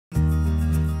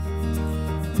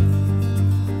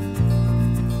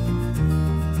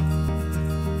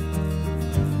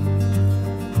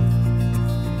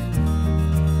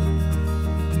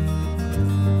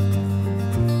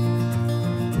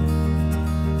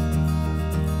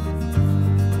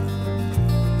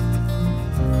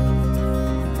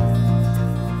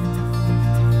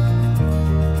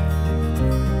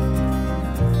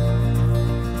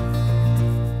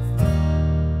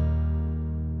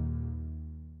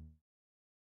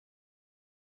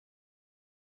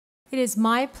It is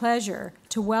my pleasure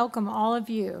to welcome all of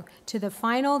you to the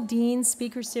final Dean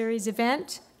Speaker Series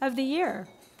event of the year.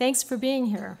 Thanks for being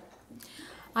here.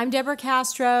 I'm Deborah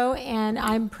Castro, and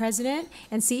I'm President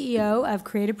and CEO of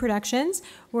Creative Productions.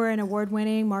 We're an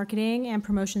award-winning marketing and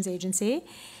promotions agency.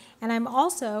 And I'm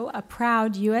also a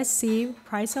proud USC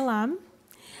Price alum.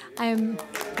 I'm,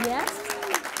 yes,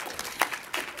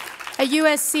 a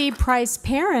USC Price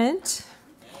parent.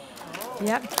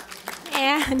 Yep.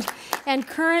 And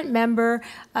current member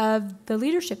of the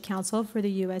Leadership Council for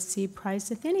the USC Price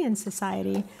Athenian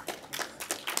Society.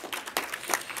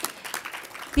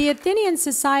 The Athenian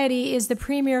Society is the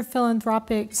premier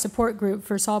philanthropic support group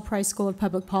for Saul Price School of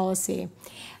Public Policy.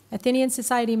 Athenian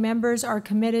Society members are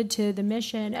committed to the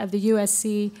mission of the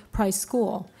USC Price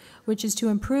School, which is to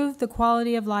improve the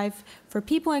quality of life for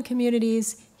people and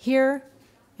communities here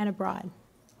and abroad.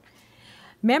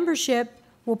 Membership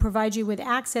will provide you with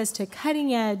access to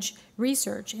cutting-edge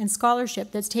research and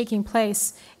scholarship that's taking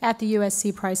place at the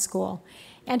USC Price School,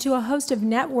 and to a host of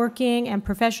networking and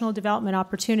professional development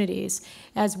opportunities,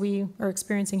 as we are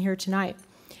experiencing here tonight.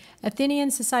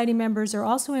 Athenian Society members are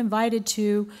also invited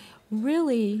to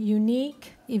really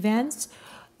unique events,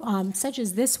 such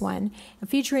as this one,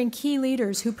 featuring key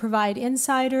leaders who provide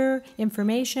insider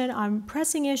information on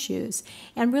pressing issues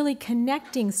and really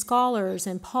connecting scholars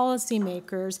and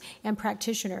policymakers and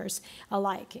practitioners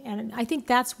alike. And I think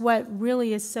that's what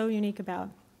really is so unique about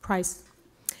Price.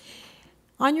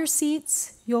 On your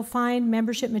seats, you'll find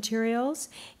membership materials,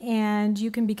 and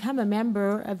you can become a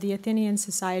member of the Athenian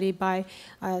Society by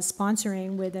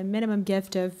sponsoring with a minimum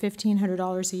gift of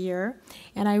 $1,500 a year.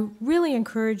 And I really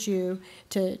encourage you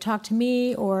to talk to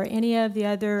me or any of the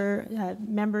other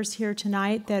members here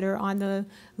tonight that are on the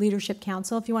Leadership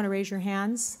Council. If you want to raise your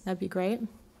hands, that'd be great.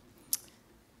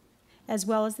 As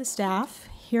well as the staff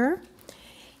here.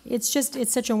 It's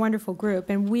such a wonderful group,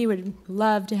 and we would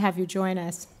love to have you join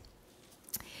us.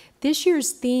 This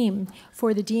year's theme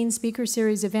for the Dean Speaker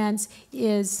Series events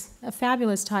is a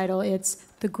fabulous title. It's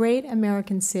The Great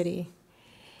American City.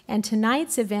 And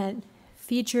tonight's event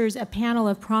features a panel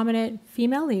of prominent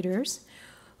female leaders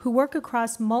who work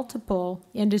across multiple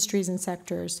industries and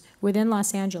sectors within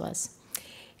Los Angeles.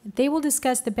 They will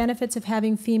discuss the benefits of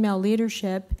having female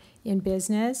leadership in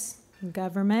business,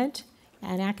 government,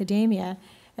 and academia,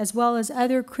 as well as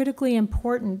other critically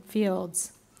important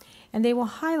fields. And they will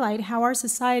highlight how our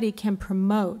society can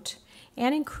promote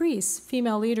and increase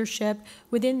female leadership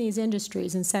within these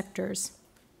industries and sectors.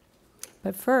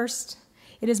 But first,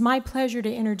 it is my pleasure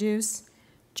to introduce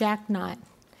Jack Knott,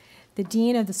 the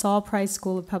Dean of the Saul Price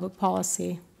School of Public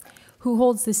Policy, who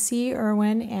holds the C.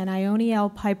 Erwin and Ione L.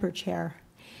 Piper Chair.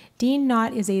 Dean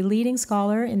Knott is a leading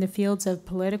scholar in the fields of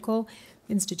political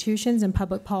institutions and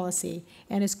public policy,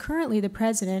 and is currently the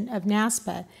president of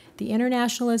NASPA, the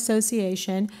International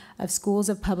Association of Schools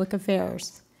of Public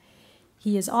Affairs.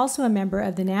 He is also a member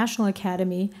of the National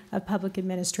Academy of Public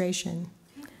Administration.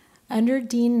 Under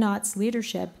Dean Knott's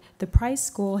leadership, the Price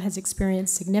School has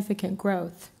experienced significant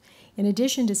growth. In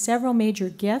addition to several major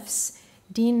gifts,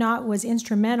 Dean Knott was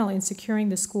instrumental in securing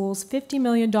the school's $50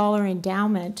 million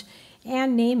endowment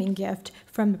and naming gift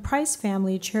from the Price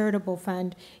Family Charitable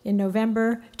Fund in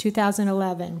November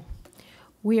 2011.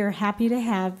 We are happy to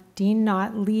have Dean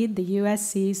Knott lead the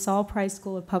USC Saul Price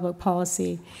School of Public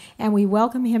Policy, and we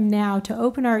welcome him now to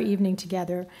open our evening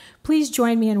together. Please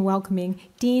join me in welcoming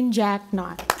Dean Jack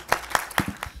Knott.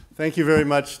 Thank you very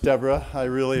much, Deborah. I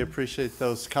really appreciate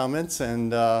those comments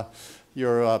and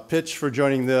your pitch for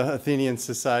joining the Athenian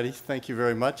Society. Thank you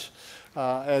very much.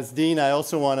 As Dean, I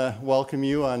also want to welcome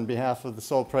you on behalf of the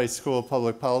Saul Price School of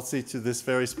Public Policy to this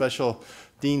very special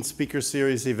Dean Speaker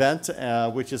Series event,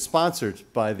 which is sponsored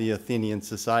by the Athenian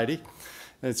Society.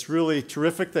 And it's really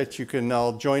terrific that you can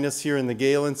all join us here in the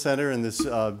Galen Center in this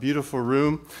beautiful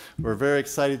room. We're very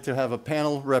excited to have a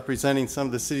panel representing some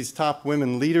of the city's top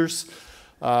women leaders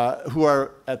who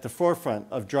are at the forefront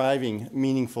of driving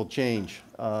meaningful change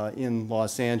in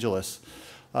Los Angeles.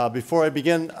 Before I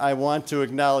begin, I want to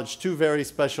acknowledge two very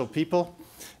special people,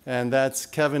 and that's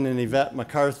Kevin and Yvette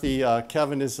McCarthy.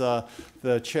 Kevin is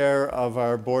the chair of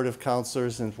our Board of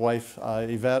Counselors, and his wife,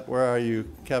 Yvette. Where are you,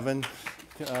 Kevin?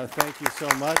 Thank you so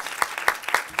much.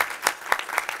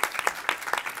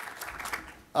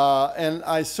 And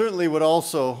I certainly would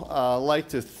also like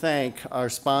to thank our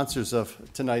sponsors of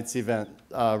tonight's event,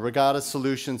 Regatta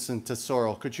Solutions and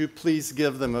Tesoro. Could you please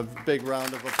give them a big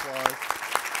round of applause?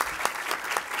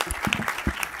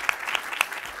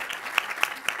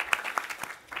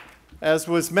 As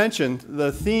was mentioned,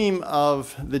 the theme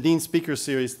of the Dean Speaker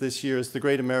Series this year is the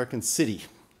Great American City.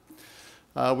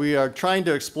 We are trying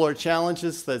to explore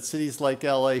challenges that cities like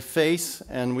LA face,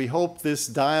 and we hope this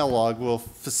dialogue will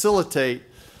facilitate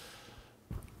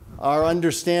our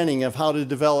understanding of how to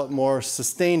develop more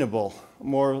sustainable,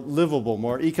 more livable,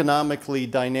 more economically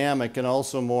dynamic, and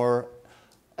also more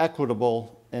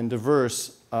equitable and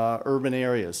diverse urban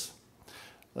areas.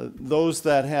 Those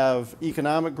that have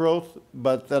economic growth,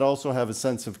 but that also have a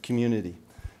sense of community.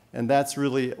 And that's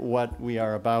really what we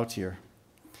are about here.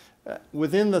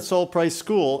 Within the Sol Price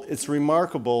School, it's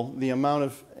remarkable the amount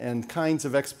of and kinds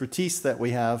of expertise that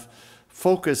we have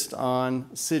focused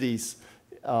on cities.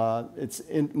 It's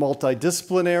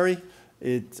multidisciplinary.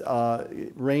 It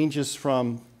ranges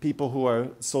from people who are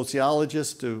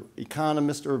sociologists to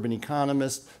economists, urban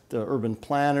economists, to urban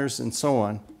planners, and so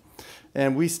on.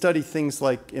 And we study things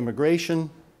like immigration,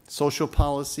 social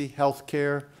policy,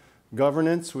 healthcare,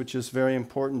 governance, which is very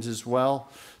important as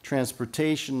well,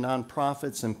 transportation,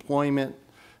 nonprofits, employment,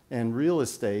 and real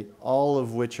estate, all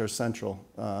of which are central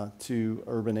to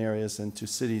urban areas and to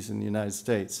cities in the United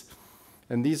States.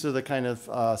 And these are the kind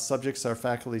of subjects our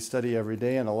faculty study every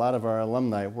day, and a lot of our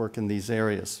alumni work in these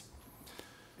areas.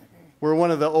 We're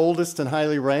one of the oldest and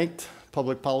highly ranked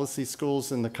public policy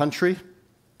schools in the country,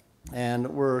 and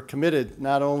we're committed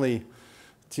not only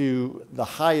to the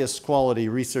highest quality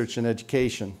research and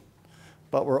education,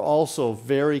 but we're also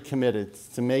very committed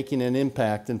to making an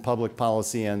impact in public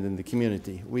policy and in the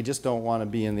community. We just don't want to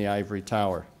be in the ivory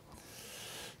tower.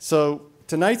 So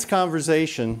tonight's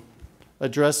conversation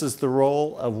addresses the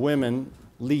role of women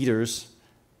leaders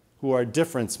who are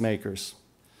difference makers.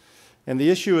 And the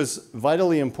issue is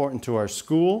vitally important to our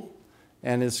school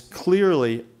and is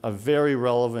clearly a very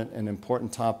relevant and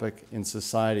important topic in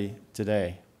society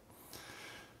today.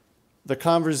 The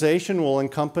conversation will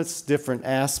encompass different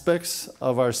aspects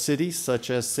of our cities,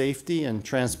 such as safety and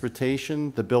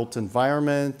transportation, the built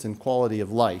environment, and quality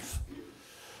of life.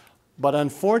 But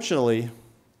unfortunately,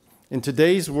 in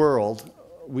today's world,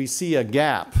 we see a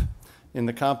gap in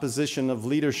the composition of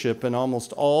leadership in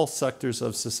almost all sectors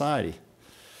of society.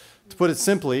 To put it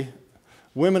simply,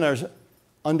 women are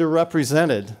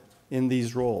underrepresented in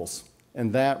these roles,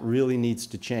 and that really needs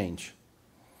to change.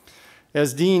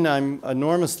 As dean, I'm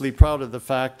enormously proud of the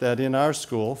fact that in our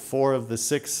school, 4 of the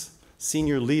 6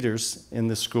 senior leaders in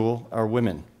the school are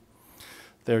women.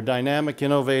 They're dynamic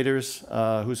innovators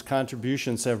whose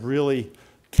contributions have really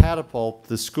catapulted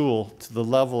the school to the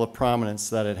level of prominence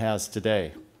that it has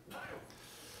today.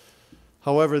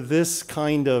 However, this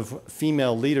kind of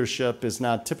female leadership is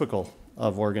not typical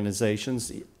of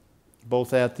organizations,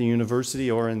 both at the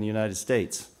university or in the United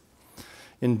States.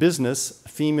 In business,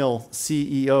 female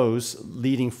CEOs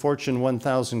leading Fortune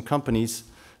 1000 companies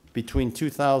between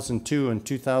 2002 and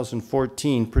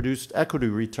 2014 produced equity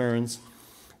returns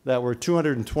that were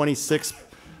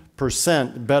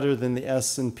 226% better than the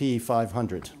S&P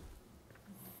 500.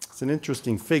 It's an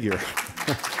interesting figure.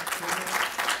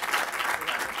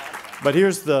 But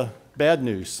here's the bad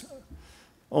news.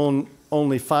 Only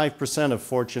 5% of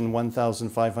Fortune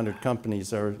 1,500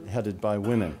 companies are headed by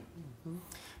women.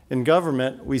 In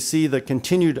government, we see the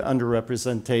continued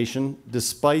underrepresentation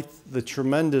despite the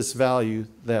tremendous value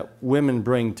that women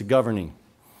bring to governing.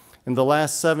 In the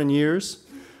last 7 years,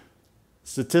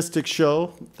 statistics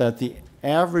show that the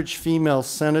average female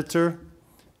senator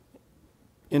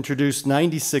introduced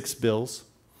 96 bills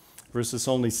versus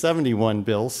only 71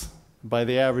 bills by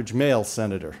the average male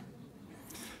senator.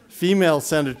 Female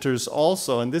senators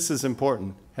also, and this is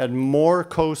important, had more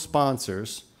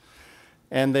co-sponsors,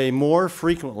 and they more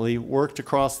frequently worked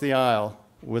across the aisle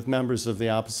with members of the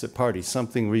opposite party,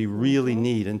 something we really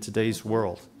need in today's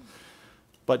world.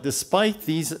 But despite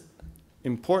these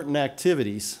important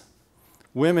activities,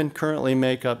 women currently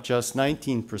make up just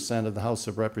 19% of the House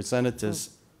of Representatives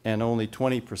and only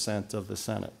 20% of the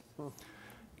Senate.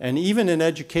 And even in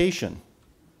education,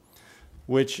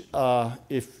 which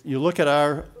if you look at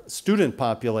our student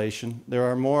population, there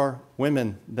are more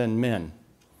women than men.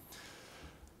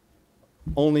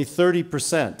 Only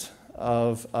 30%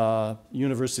 of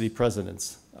university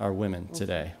presidents are women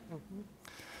today.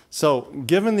 So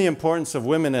given the importance of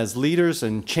women as leaders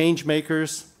and change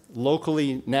makers,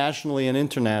 locally, nationally, and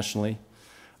internationally,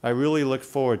 I really look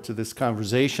forward to this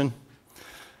conversation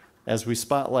as we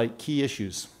spotlight key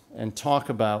issues and talk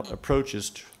about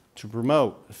approaches to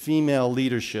promote female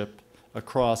leadership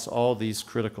across all these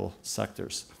critical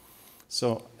sectors.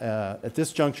 So at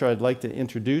this juncture, I'd like to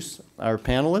introduce our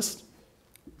panelists.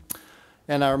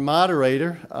 And our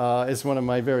moderator is one of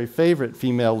my very favorite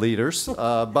female leaders,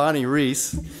 Bonnie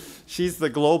Reiss. She's the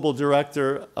global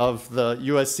director of the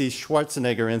USC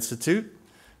Schwarzenegger Institute.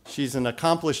 She's an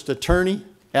accomplished attorney,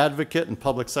 advocate, and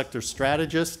public sector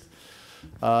strategist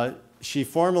She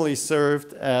formerly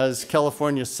served as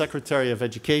California Secretary of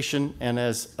Education and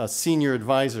as a senior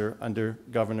advisor under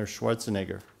Governor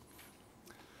Schwarzenegger.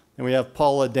 And we have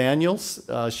Paula Daniels.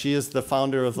 She is the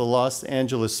founder of the Los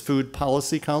Angeles Food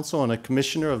Policy Council and a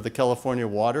commissioner of the California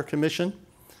Water Commission.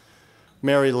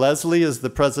 Mary Leslie is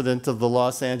the president of the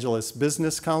Los Angeles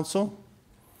Business Council.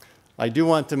 I do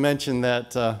want to mention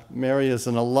that Mary is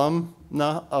an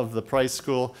alumna of the Price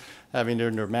School, having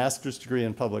earned her master's degree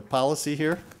in public policy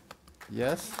here.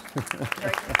 Yes?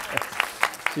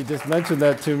 She just mentioned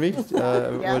that to me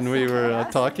when we were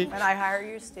talking. When I hire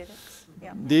you students.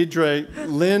 Yeah. Deidre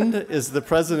Lind is the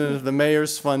president of the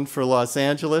Mayor's Fund for Los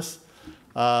Angeles.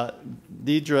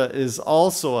 Deidre is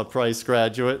also a Price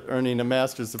graduate, earning a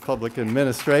Master's of Public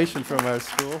Administration from our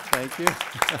school. Thank you.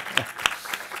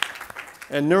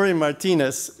 And Nury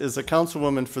Martinez is a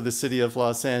councilwoman for the city of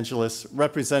Los Angeles,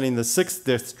 representing the 6th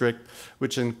District,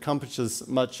 which encompasses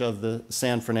much of the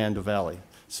San Fernando Valley.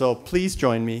 So please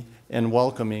join me in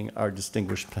welcoming our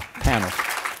distinguished panel.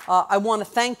 I want to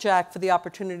thank Jack for the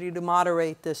opportunity to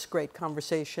moderate this great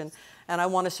conversation. And I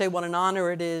want to say what an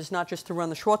honor it is, not just to run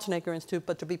the Schwarzenegger Institute,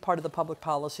 but to be part of the Public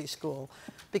Policy School.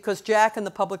 Because Jack and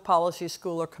the Public Policy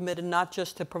School are committed not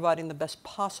just to providing the best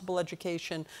possible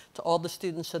education to all the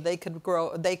students so they could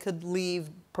grow, they could leave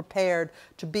prepared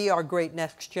to be our great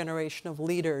next generation of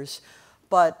leaders,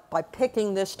 but by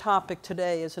picking this topic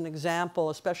today as an example,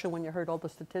 especially when you heard all the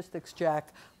statistics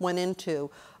Jack went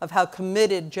into, of how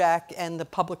committed Jack and the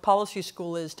Public Policy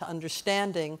School is to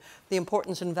understanding the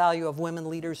importance and value of women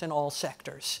leaders in all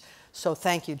sectors. So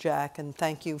thank you, Jack, and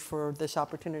thank you for this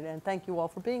opportunity, and thank you all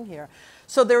for being here.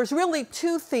 So there's really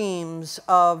two themes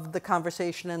of the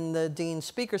conversation in the Dean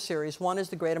Speaker Series. One is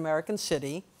the Great American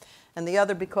City, and the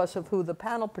other, because of who the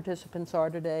panel participants are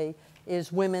today,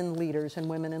 is women leaders and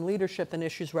women in leadership and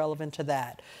issues relevant to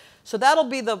that. So that'll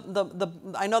be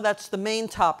I know that's the main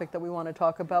topic that we want to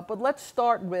talk about, but let's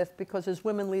start with, because as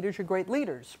women leaders, you're great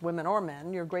leaders. Women or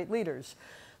men, you're great leaders.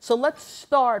 So let's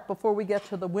start before we get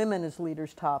to the women as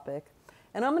leaders topic.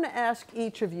 And I'm going to ask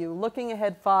each of you, looking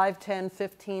ahead 5, 10,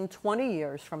 15, 20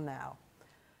 years from now,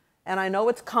 and I know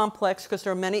it's complex because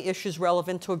there are many issues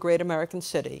relevant to a great American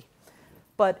city,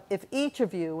 but if each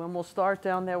of you, and we'll start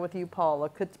down there with you, Paula,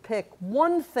 could pick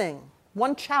one thing,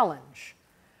 one challenge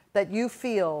that you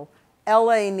feel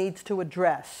LA needs to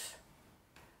address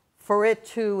for it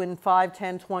to, in 5,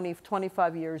 10, 20,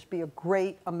 25 years, be a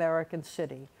great American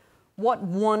city, what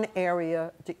one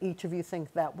area do each of you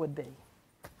think that would be?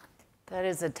 That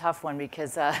is a tough one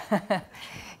because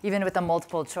even with a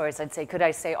multiple choice, I'd say, could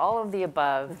I say all of the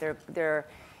above?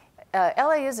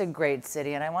 LA is a great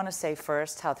city, and I want to say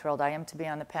first how thrilled I am to be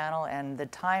on the panel, and the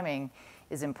timing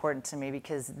is important to me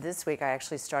because this week I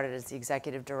actually started as the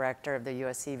executive director of the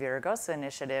USC Viragosa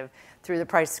Initiative through the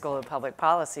Price School of Public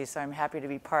Policy, so I'm happy to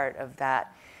be part of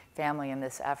that family in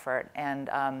this effort. And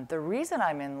the reason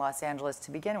I'm in Los Angeles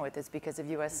to begin with is because of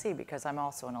USC, because I'm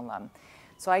also an alum.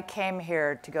 So I came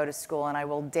here to go to school, and I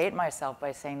will date myself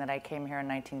by saying that I came here in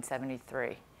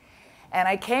 1973. And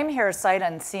I came here sight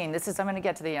unseen. I'm going to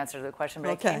get to the answer to the question,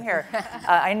 but okay. I came here.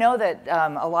 I know that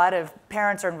a lot of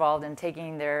parents are involved in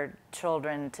taking their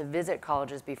children to visit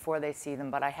colleges before they see them,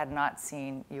 but I had not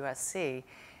seen USC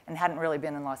and hadn't really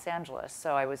been in Los Angeles.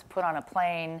 So I was put on a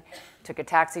plane, took a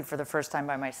taxi for the first time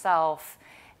by myself,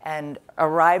 and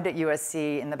arrived at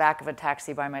USC in the back of a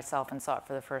taxi by myself and saw it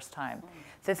for the first time.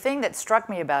 The thing that struck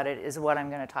me about it is what I'm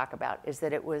going to talk about, is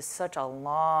that it was such a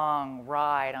long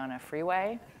ride on a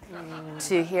freeway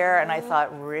to here, and I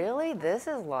thought, really? This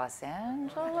is Los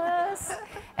Angeles?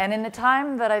 And in the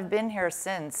time that I've been here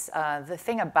since, the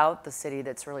thing about the city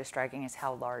that's really striking is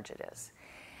how large it is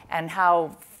and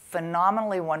how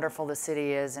phenomenally wonderful the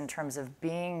city is in terms of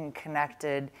being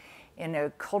connected in a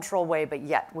cultural way, but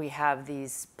yet we have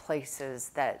these places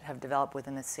that have developed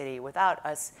within the city without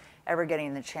us ever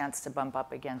getting the chance to bump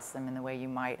up against them in the way you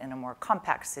might in a more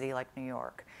compact city like New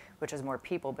York, which has more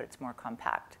people, but it's more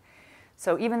compact.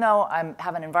 So even though I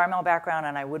have an environmental background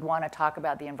and I would want to talk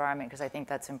about the environment because I think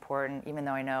that's important, even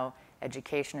though I know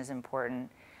education is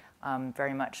important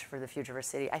very much for the future of our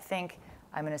city, I think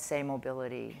I'm going to say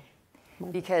mobility,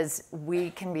 because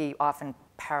we can be often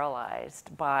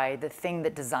paralyzed by the thing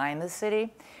that designed the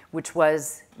city, which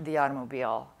was the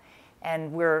automobile.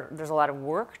 And there's a lot of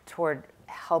work toward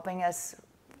helping us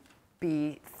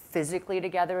be physically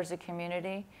together as a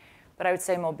community. But I would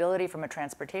say mobility from a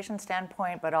transportation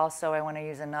standpoint, but also I want to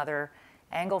use another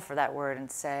angle for that word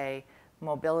and say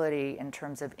mobility in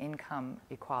terms of income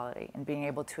equality and being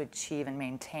able to achieve and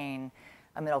maintain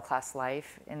a middle-class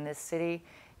life in this city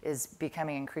is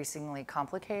becoming increasingly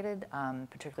complicated,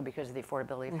 particularly because of the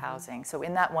affordability of housing. So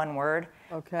in that one word,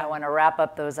 I want to wrap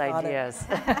up those ideas.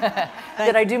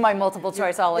 Did I do my multiple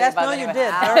choice all Yes, no, you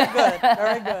did. Very good,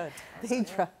 very good.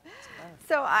 Deidre.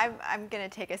 So I'm going to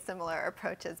take a similar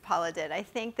approach as Paula did. I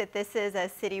think that this is a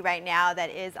city right now that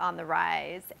is on the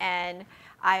rise, and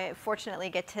I fortunately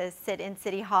get to sit in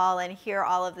City Hall and hear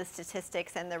all of the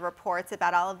statistics and the reports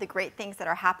about all of the great things that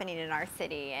are happening in our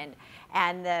city,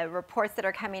 and the reports that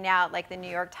are coming out, like the New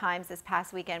York Times this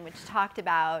past weekend, which talked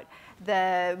about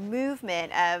the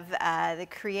movement of the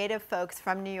creative folks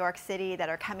from New York City that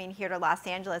are coming here to Los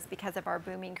Angeles because of our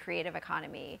booming creative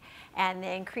economy and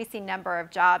the increasing number of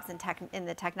jobs in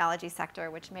the technology sector,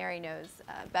 which Mary knows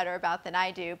better about than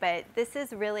I do. But this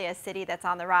is really a city that's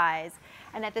on the rise.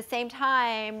 And at the same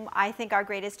time, I think our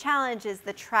greatest challenge is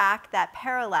the track that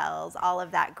parallels all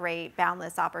of that great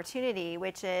boundless opportunity,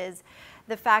 which is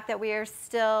the fact that we are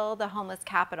still the homeless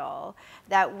capital,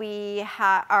 that we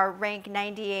are ranked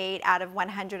 98 out of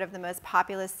 100 of the most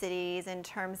populous cities in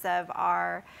terms of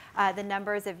our the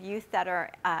numbers of youth that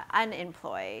are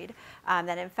unemployed,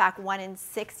 that in fact 1 in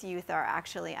 6 youth are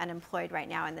actually unemployed right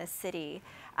now in this city.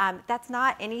 That's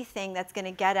not anything that's going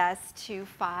to get us to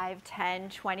 5, 10,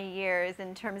 20 years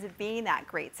in terms of being that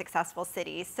great successful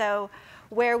city. So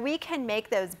where we can make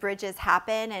those bridges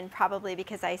happen, and probably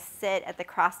because I sit at the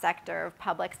cross sector of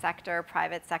public sector,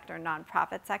 private sector,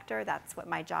 nonprofit sector, that's what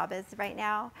my job is right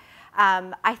now.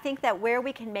 I think that where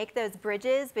we can make those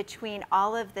bridges between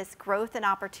all of this growth and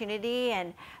opportunity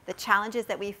and the challenges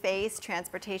that we face,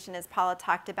 transportation as Paula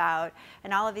talked about,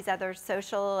 and all of these other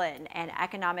social and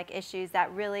economic issues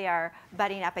that really are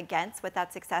butting up against what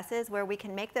that success is, where we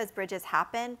can make those bridges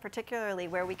happen, particularly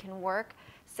where we can work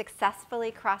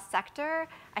successfully cross-sector,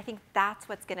 I think that's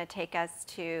what's going to take us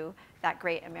to that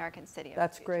great American city.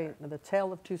 That's great. The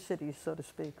tale of two cities, so to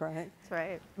speak, right? That's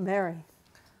right. Mary.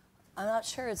 I'm not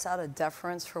sure it's out of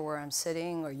deference for where I'm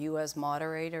sitting or you as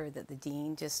moderator that the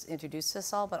dean just introduced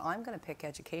us all, but I'm going to pick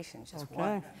education, just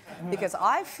one. Because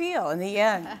I feel in the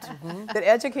end that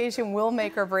education will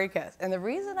make or break us. And the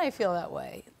reason I feel that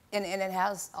way, and it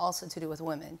has also to do with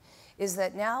women, is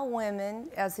that now women,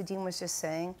 as the dean was just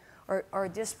saying, are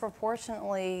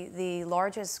disproportionately the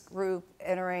largest group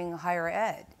entering higher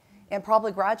ed, and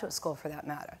probably graduate school for that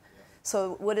matter.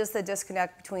 So what is the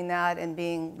disconnect between that and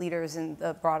being leaders in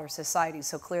the broader society?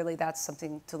 So clearly that's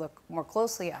something to look more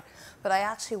closely at. But I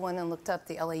actually went and looked up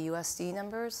the LAUSD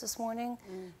numbers this morning,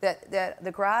 that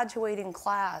the graduating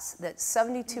class, that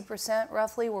 72%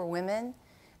 roughly were women,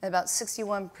 and about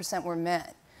 61% were men.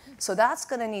 So that's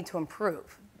going to need to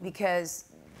improve, because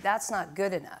that's not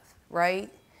good enough, right?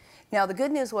 Now, the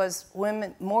good news was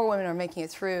more women are making it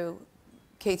through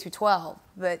K through 12,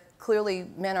 but clearly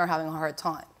men are having a hard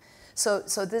time. So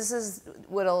this is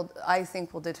what I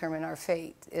think will determine our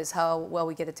fate, is how well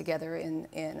we get it together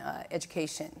in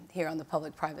education here on the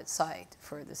public-private side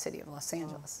for the city of Los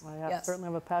Angeles. I certainly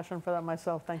have a passion for that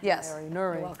myself. Thank you, Mary.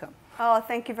 Nury. You're welcome. Oh,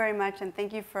 thank you very much, and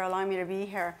thank you for allowing me to be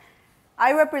here.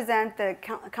 I represent the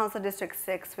Council District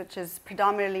 6, which is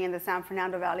predominantly in the San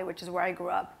Fernando Valley, which is where I grew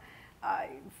up.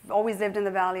 I've always lived in the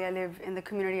valley. I live in the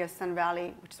community of Sun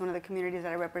Valley, which is one of the communities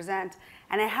that I represent.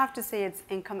 And I have to say it's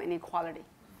income inequality.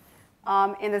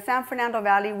 In the San Fernando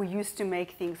Valley, we used to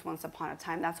make things once upon a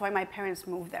time. That's why my parents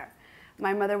moved there.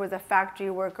 My mother was a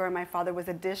factory worker, and my father was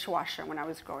a dishwasher when I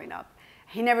was growing up.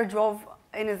 He never drove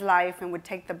in his life and would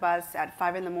take the bus at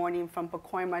 5 in the morning from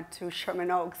Pacoima to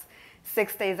Sherman Oaks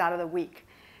 6 days out of the week.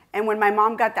 And when my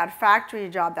mom got that factory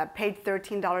job that paid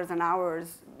 $13 an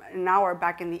hour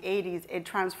back in the 80s, it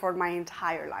transformed my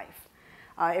entire life.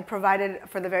 It provided,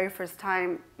 for the very first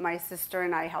time, my sister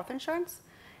and I health insurance.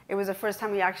 It was the first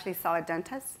time we actually saw a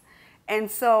dentist. And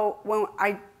so when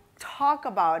I talk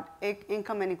about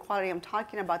income inequality, I'm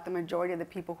talking about the majority of the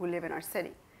people who live in our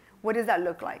city. What does that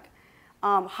look like?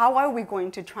 How are we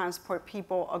going to transport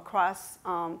people across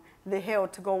the hill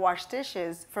to go wash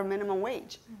dishes for minimum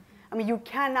wage? I mean, you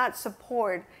cannot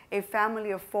support a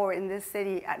family of 4 in this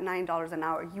city at $9 an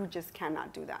hour. You just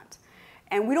cannot do that.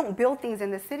 And we don't build things in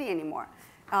the city anymore.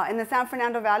 In the San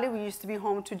Fernando Valley, we used to be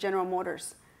home to General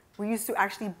Motors. We used to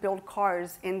actually build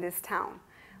cars in this town.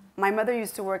 My mother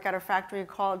used to work at a factory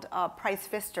called Price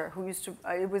Pfister, who used to,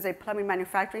 it was a plumbing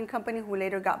manufacturing company who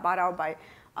later got bought out by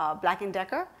Black &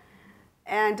 Decker.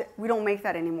 And we don't make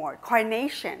that anymore.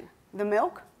 Carnation, the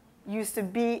milk, used to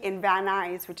be in Van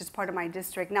Nuys, which is part of my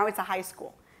district. Now it's a high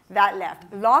school. That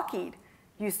left. Lockheed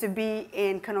used to be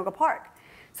in Canoga Park.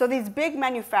 So these big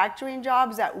manufacturing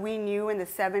jobs that we knew in the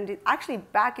 70s, actually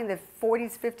back in the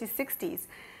 40s, 50s, 60s,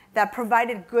 that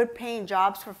provided good paying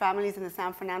jobs for families in the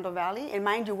San Fernando Valley. And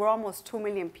mind you, we're almost 2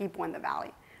 million people in the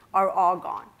valley. are all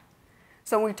gone.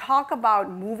 So when we talk about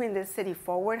moving this city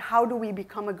forward, how do we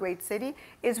become a great city,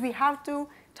 is we have to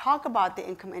talk about the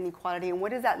income inequality and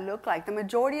what does that look like. The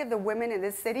majority of the women in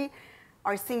this city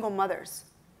are single mothers.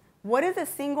 What is a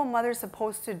single mother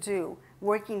supposed to do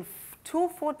working 2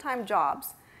 full-time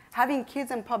jobs, having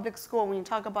kids in public school? When you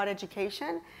talk about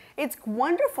education, it's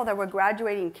wonderful that we're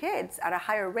graduating kids at a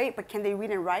higher rate, but can they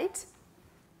read and write?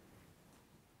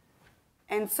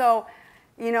 And so,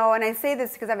 you know, and I say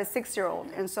this because I have a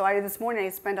 6-year-old, and so this morning I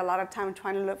spent a lot of time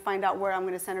trying to find out where I'm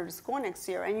going to send her to school next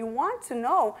year. And you want to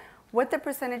know what the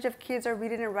percentage of kids are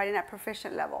reading and writing at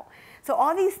proficient level. So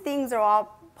all these things are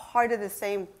all part of the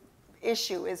same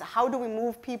issue, is how do we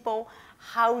move people,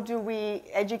 how do we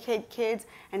educate kids,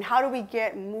 and how do we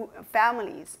get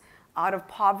families out of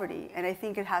poverty? And I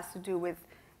think it has to do with,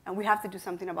 and we have to do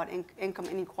something about income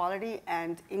inequality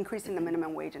and increasing the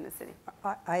minimum wage in the city.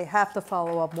 I have to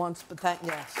follow up once, but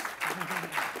yes.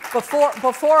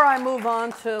 Before I move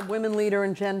on to women leader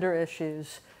and gender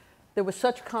issues, there was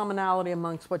such commonality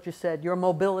amongst what you said. Your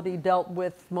mobility dealt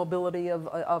with mobility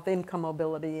of income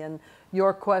mobility, and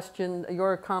your question,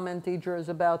 your comment, Deidre, is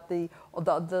about the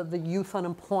youth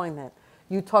unemployment.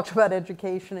 You talked about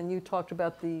education, and you talked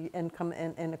about the income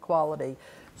inequality.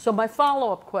 So my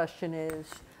follow-up question is,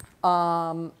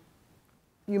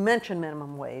 you mentioned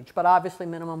minimum wage, but obviously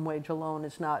minimum wage alone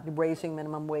is not, raising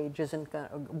minimum wage isn't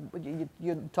going to,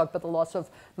 you talked about the loss of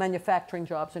manufacturing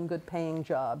jobs and good paying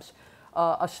jobs.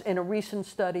 In a recent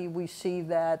study, we see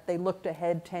that they looked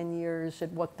ahead 10 years at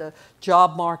what the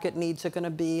job market needs are going to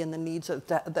be, and the needs of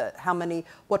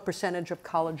what percentage of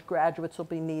college graduates will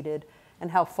be needed,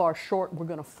 and how far short we're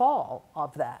going to fall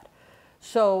of that.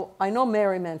 So I know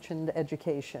Mary mentioned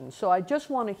education, so I just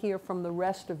want to hear from the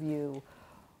rest of you,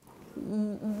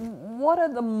 what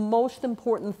are the most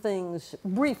important things,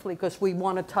 briefly, because we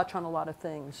want to touch on a lot of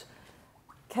things,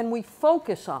 can we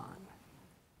focus on?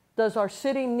 Does our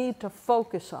city need to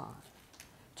focus on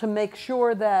to make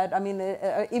sure that, I mean,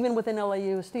 even within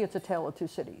LAUSD, it's a tale of two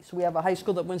cities. We have a high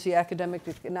school that wins the academic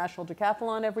national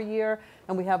decathlon every year,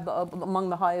 and we have among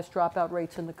the highest dropout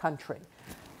rates in the country.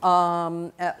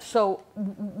 So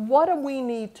what do we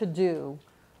need to do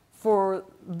for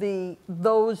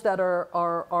those that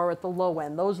are at the low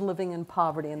end, those living in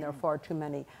poverty, and there are far too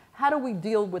many? How do we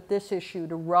deal with this issue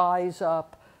to rise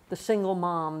up the single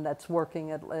mom that's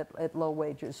working at low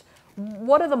wages?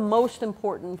 What are the most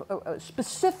important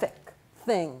specific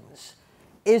things?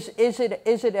 Is it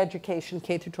education,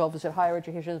 K through 12? Is it higher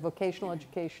education? Is it vocational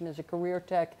education? Is it career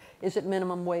tech? Is it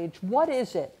minimum wage? What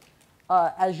is it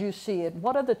as you see it?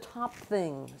 What are the top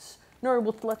things?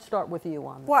 Nury, let's start with you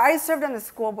on that. Well, I served on the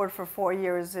school board for 4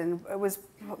 years, and it was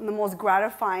the most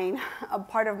gratifying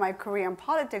part of my career in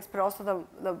politics, but also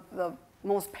the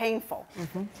most painful.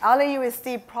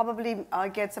 LAUSD probably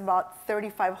gets about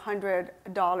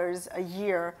 $3,500 a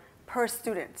year per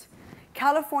student.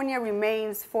 California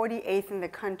remains 48th in the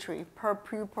country per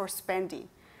pupil spending.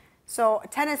 So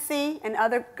Tennessee and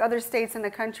other states in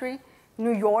the country,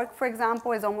 New York, for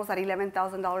example, is almost at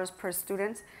 $11,000 per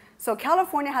student. So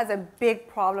California has a big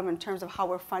problem in terms of how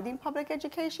we're funding public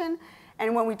education.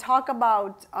 And when we talk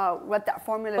about what that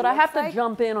formula looks like. But I have to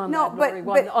jump in on that,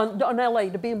 Nury, on LA,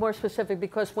 to be more specific,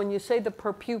 because when you say the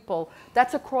per pupil,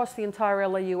 that's across the entire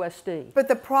LAUSD. But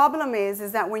the problem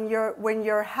is that when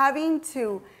you're having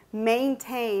to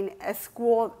maintain a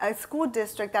school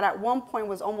district that at one point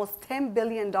was almost $10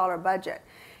 billion budget,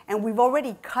 and we've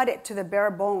already cut it to the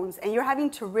bare bones, and you're having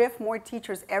to RIF more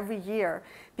teachers every year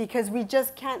because we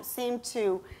just can't seem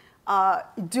to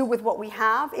do with what we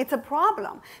have, it's a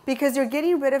problem. Because you're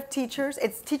getting rid of teachers,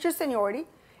 it's teacher seniority,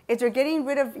 you're getting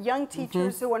rid of young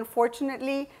teachers who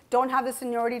unfortunately don't have the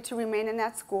seniority to remain in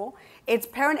that school. It's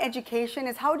parent education,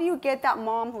 it's how do you get that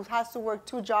mom who has to work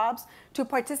 2 jobs to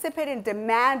participate and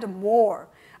demand more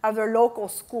of their local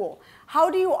school? How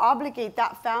do you obligate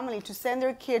that family to send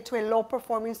their kid to a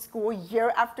low-performing school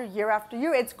year after year after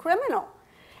year? It's criminal.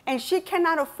 And she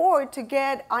cannot afford to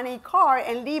get on a car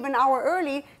and leave an hour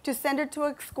early to send her to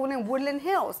a school in Woodland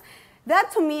Hills.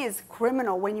 That to me is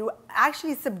criminal, when you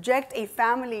actually subject a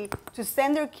family to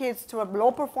send their kids to a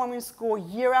low-performing school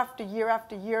year after year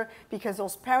after year because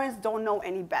those parents don't know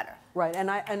any better. Right,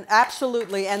 and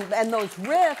absolutely, and those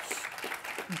RIFs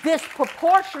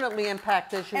disproportionately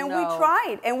impact, as you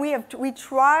know. And we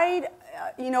tried,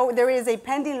 you know, there is a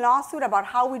pending lawsuit about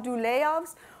how we do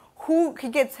layoffs. Who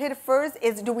gets hit first?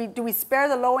 Do we spare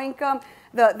the low income,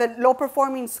 the low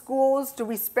performing schools? Do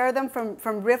we spare them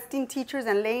from rifting teachers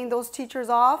and laying those teachers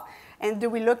off? And do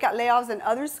we look at layoffs in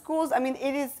other schools? I mean,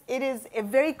 it is a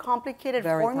very complicated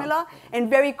formula and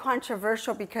very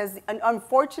controversial because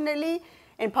unfortunately,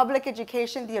 In public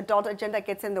education, the adult agenda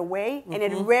gets in the way, and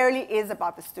it rarely is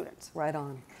about the students. Right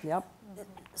on. Yep.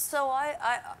 So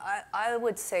I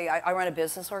would say I run a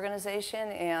business organization,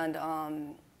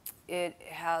 and it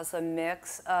has a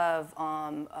mix of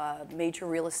major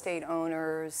real estate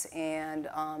owners and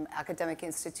academic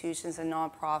institutions and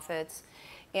nonprofits.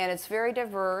 And it's very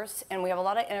diverse, and we have a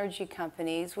lot of energy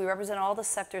companies. We represent all the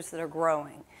sectors that are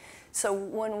growing. So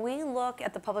when we look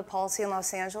at the public policy in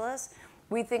Los Angeles,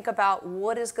 we think about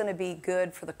what is going to be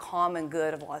good for the common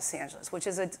good of Los Angeles, which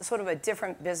is a sort of a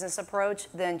different business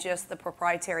approach than just the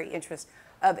proprietary interest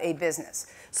of a business.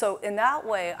 So in that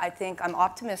way, I think I'm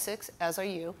optimistic, as are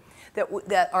you,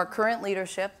 that our current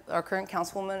leadership, our current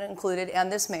councilwoman included,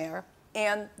 and this mayor,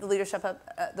 and the leadership of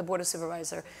the Board of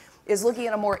Supervisors, is looking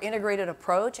at a more integrated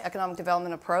approach, economic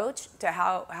development approach, to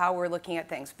how we're looking at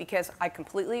things. Because I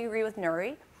completely agree with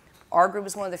Nury. Our group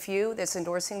is one of the few that's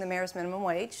endorsing the mayor's minimum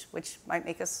wage, which might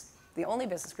make us the only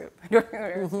business group.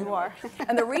 You are.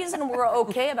 And the reason we're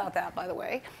okay about that, by the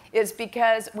way, is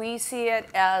because we see it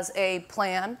as a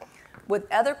plan with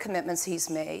other commitments he's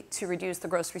made to reduce the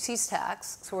gross receipts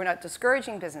tax, so we're not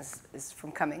discouraging businesses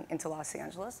from coming into Los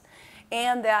Angeles,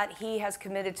 and that he has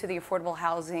committed to the affordable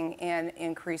housing and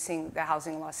increasing the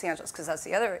housing in Los Angeles, because that's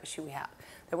the other issue we have,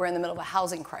 that we're in the middle of a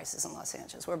housing crisis in Los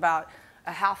Angeles. We're about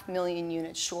 500,000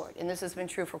 units short, and this has been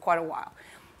true for quite a while.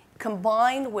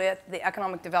 Combined with the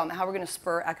economic development, how we're going to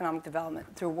spur economic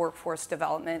development through workforce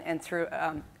development and through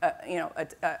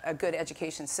a good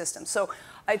education system. So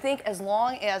I think as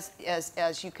long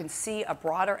as you can see a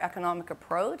broader economic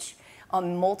approach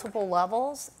on multiple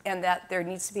levels, and that there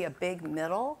needs to be a big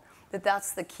middle,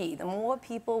 that's the key. The more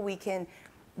people we can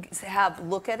have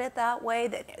look at it that way,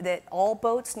 that all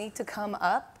boats need to come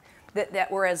up,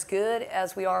 that we're as good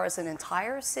as we are as an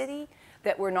entire city,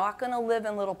 that we're not going to live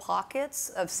in little pockets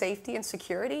of safety and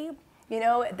security,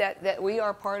 that we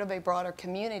are part of a broader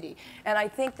community. And I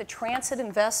think the transit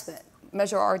investment,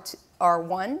 Measure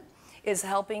R1, is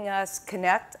helping us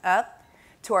connect up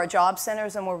to our job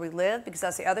centers and where we live, because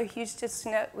that's the other huge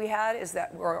disconnect we had, is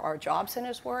that where our job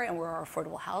centers were and where our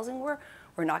affordable housing we're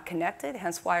not connected,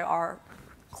 hence why our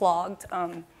clogged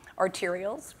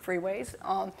arterials, freeways.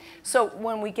 So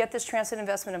when we get this transit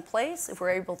investment in place, if we're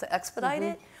able to expedite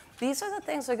it, these are the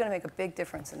things that are going to make a big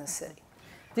difference in the city.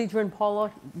 Deidre and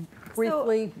Paula,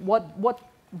 briefly, what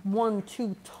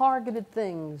 1-2 targeted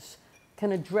things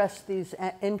can address these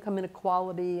income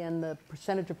inequality and the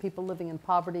percentage of people living in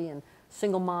poverty and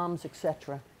single moms, et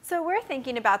cetera? So we're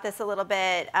thinking about this a little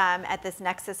bit at this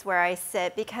nexus where I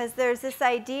sit, because there's this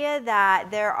idea that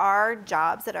there are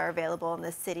jobs that are available in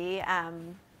the city.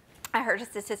 I heard a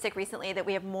statistic recently that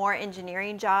we have more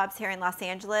engineering jobs here in Los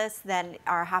Angeles than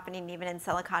are happening even in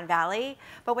Silicon Valley.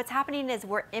 But what's happening is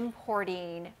we're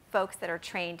importing folks that are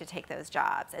trained to take those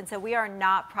jobs. And so we are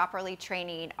not properly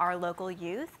training our local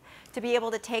youth to be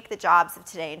able to take the jobs of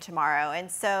today and tomorrow.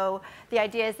 And so the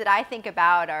ideas that I think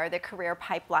about are the career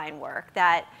pipeline work,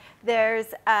 that there's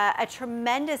a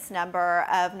tremendous number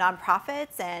of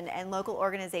nonprofits and local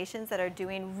organizations that are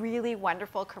doing really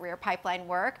wonderful career pipeline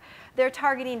work. They're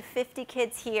targeting 50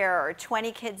 kids here or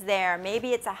 20 kids there.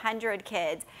 Maybe it's 100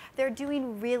 kids. They're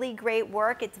doing really great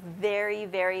work. It's very,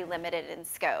 very limited in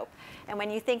scope. And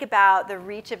when you think about the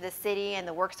reach of the city and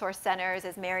the workforce centers,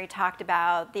 as Mary talked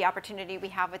about, the opportunity we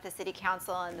have with the city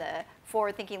council and the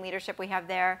forward-thinking leadership we have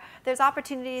there, there's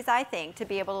opportunities, I think, to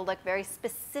be able to look very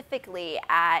specifically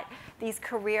at these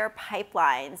career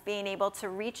pipelines, being able to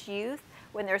reach youth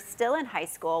when they're still in high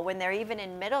school, when they're even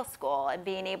in middle school, and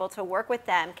being able to work with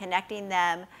them, connecting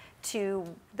them to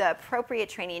the appropriate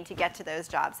training to get to those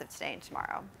jobs of today and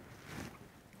tomorrow.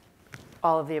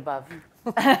 All of the above.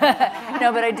 No,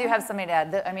 but I do have something to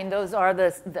add. I mean, those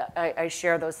are I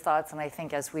share those thoughts, and I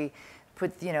think as we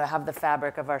have the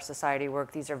fabric of our society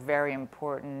work, these are very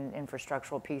important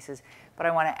infrastructural pieces. But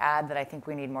I want to add that I think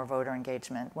we need more voter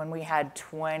engagement. When we had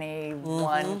 21%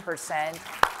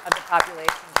 of the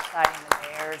population deciding the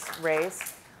mayor's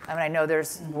race, I mean, I know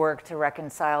there's work to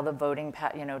reconcile the voting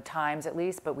times at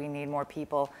least, but we need more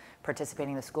people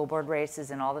participating in the school board races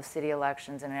and all the city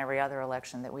elections and every other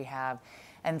election that we have.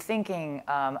 And thinking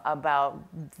about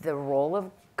the role of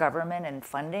government and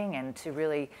funding, and to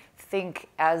really think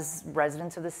as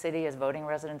residents of the city, as voting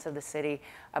residents of the city,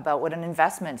 about what an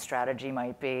investment strategy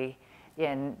might be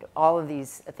in all of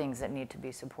these things that need to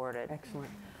be supported. Excellent.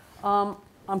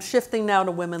 I'm shifting now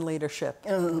to women leadership.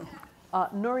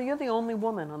 Nury, you're the only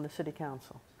woman on the city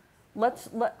council.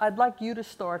 I'd like you to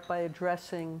start by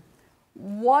addressing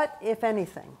what, if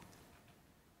anything,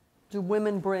 do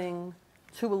women bring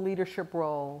to a leadership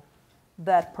role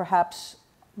that perhaps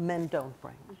men don't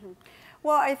bring?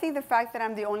 Well, I think the fact that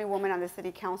I'm the only woman on the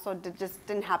city council just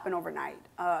didn't happen overnight.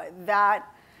 That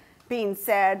being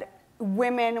said,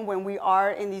 women, when we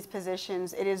are in these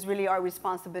positions, it is really our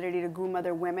responsibility to groom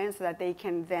other women so that they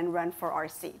can then run for our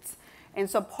seats. And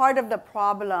so part of the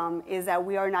problem is that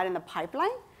we are not in the pipeline.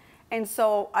 And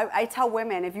so I tell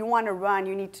women, if you want to run,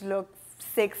 you need to look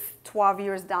 6, 12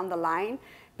 years down the line,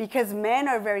 because men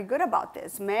are very good about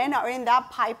this. Men are in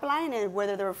that pipeline, and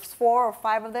whether there's 4 or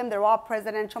 5 of them, they're all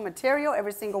presidential material.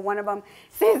 Every single one of them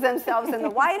sees themselves in the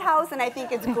White House, and I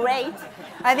think it's great.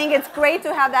 I think it's great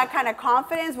to have that kind of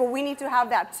confidence, but we need to have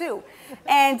that too.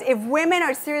 And if women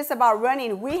are serious about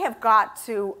running, we have got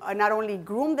to not only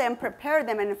groom them, prepare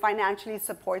them, and financially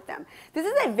support them. This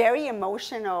is a very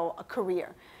emotional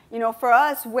career. You know, for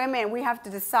us women, we have to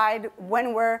decide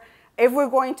if we're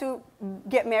going to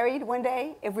get married one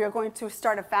day, if we're going to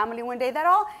start a family one day. That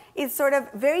all is sort of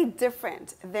very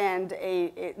different than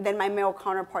my male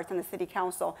counterparts in the city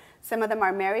council. Some of them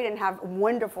are married and have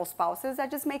wonderful spouses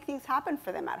that just make things happen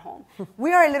for them at home.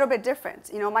 We are a little bit different.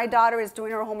 You know, my daughter is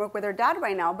doing her homework with her dad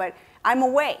right now, but I'm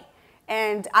away,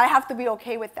 and I have to be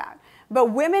okay with that.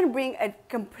 But women bring a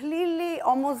completely,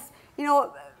 almost, you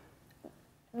know,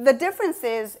 the difference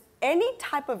is any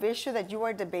type of issue that you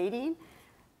are debating,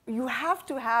 you have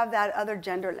to have that other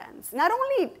gender lens. Not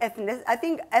only ethnic, I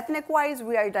think ethnic-wise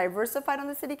we are diversified on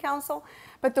the city council,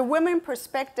 but the women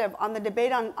perspective on the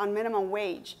debate on minimum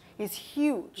wage is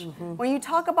huge. Mm-hmm. When you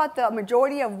talk about the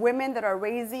majority of women that are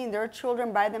raising their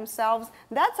children by themselves,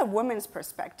 that's a woman's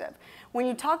perspective. When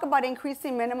you talk about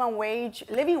increasing minimum wage,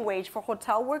 living wage for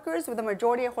hotel workers, where the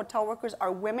majority of hotel workers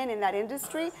are women in that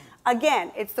industry,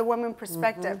 again, it's the woman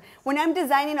perspective. Mm-hmm. When I'm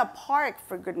designing a park,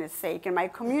 for goodness sake, in my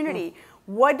community,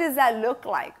 what does that look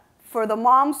like? For the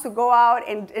moms to go out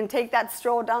and take that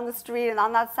stroll down the street and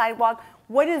on that sidewalk,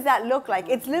 what does that look like?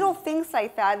 It's little things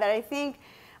like that I think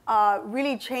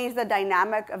really change the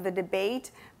dynamic of the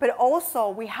debate. But also,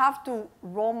 we have to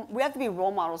be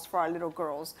role models for our little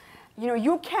girls. You know,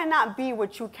 you cannot be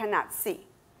what you cannot see.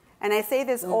 And I say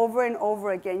this over and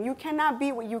over again. You cannot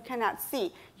be what you cannot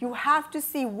see. You have to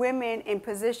see women in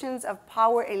positions of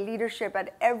power and leadership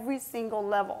at every single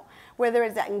level. Whether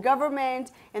it's in government,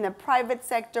 in the private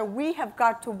sector, we have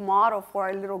got to model for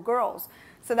our little girls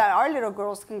so that our little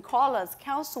girls can call us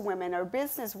councilwomen or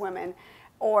businesswomen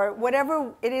or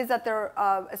whatever it is that they're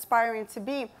aspiring to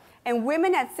be. And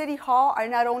women at City Hall are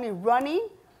not only running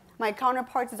my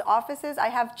counterparts' offices. I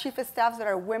have chief of staffs that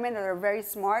are women that are very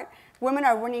smart. Women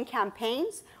are running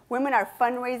campaigns. Women are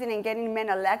fundraising and getting men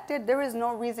elected. There is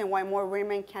no reason why more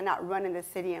women cannot run in the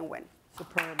city and win.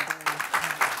 Superb.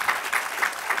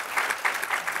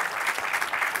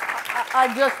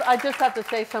 I just have to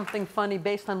say something funny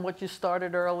based on what you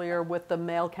started earlier with the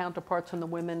male counterparts and the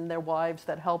women, their wives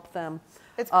that help them.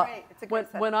 It's great. It's a great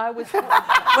when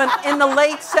in the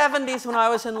late 70s, when I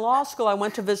was in law school, I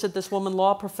went to visit this woman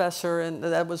law professor, and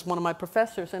that was one of my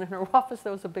professors. And in her office,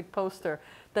 there was a big poster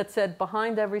that said,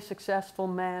 "Behind every successful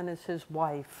man is his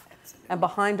wife, and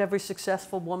behind every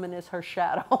successful woman is her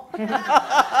shadow."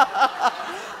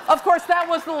 Of course, that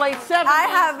was the late 70s.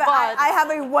 I have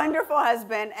a wonderful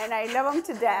husband, and I love him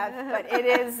to death. But it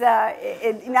is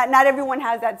not everyone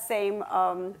has that same.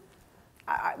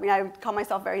 I mean, I call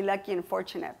myself very lucky and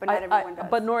fortunate, but not everyone does.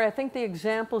 But Nury, I think the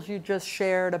examples you just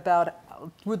shared about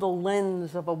through the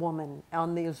lens of a woman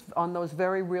on those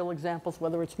very real examples,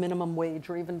 whether it's minimum wage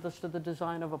or even just the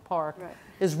design of a park, right,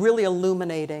 is really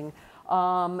illuminating.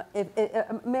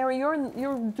 Mary,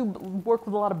 you do work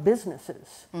with a lot of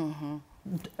businesses. Mm-hmm.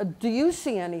 Do you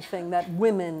see anything that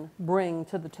women bring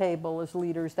to the table as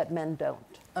leaders that men don't?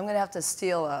 I'm going to have to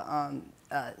steal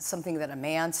something that a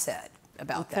man said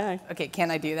about that. Okay,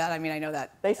 can I do that? I mean, I know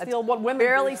that. They steal what women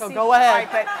barely do, so go ahead.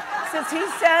 Right, but since he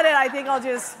said it, I think I'll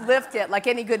just lift it like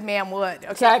any good man would. Okay,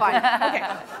 exactly. Fine. Okay.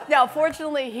 Now,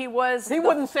 fortunately, he was... He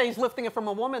wouldn't say he's lifting it from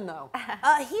a woman, though.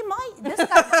 He might. This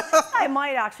guy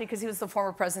might, actually, because he was the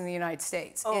former president of the United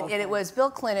States. Oh, and it was Bill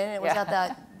Clinton, and it was at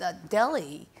that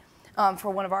deli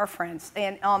for one of our friends.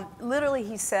 And literally,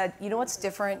 he said, you know what's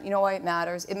different? You know why it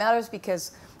matters? It matters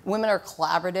because women are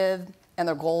collaborative and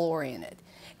they're goal-oriented.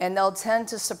 And they'll tend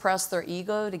to suppress their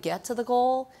ego to get to the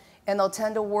goal, and they'll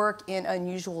tend to work in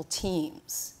unusual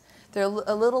teams. They're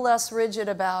a little less rigid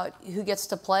about who gets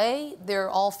to play. They're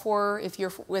all for, if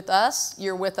you're with us,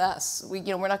 you're with us. We're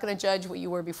not going to judge what you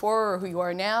were before or who you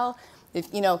are now.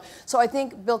 So I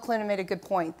think Bill Clinton made a good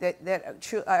point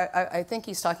I think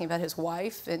he's talking about his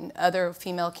wife and other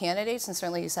female candidates, and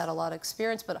certainly he's had a lot of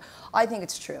experience, but I think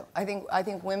it's true. I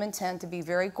think women tend to be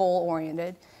very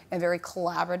goal-oriented and very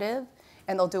collaborative,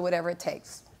 and they'll do whatever it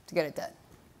takes to get it done.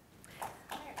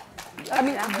 I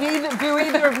mean, do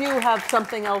either of you have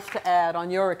something else to add on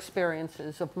your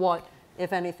experiences of what,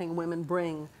 if anything, women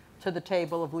bring to the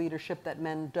table of leadership that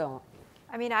men don't?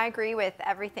 I mean, I agree with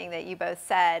everything that you both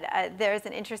said. There's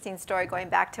an interesting story going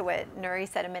back to what Nury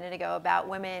said a minute ago about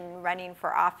women running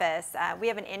for office. We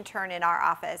have an intern in our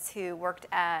office who worked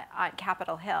on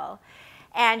Capitol Hill.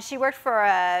 And she worked for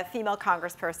a female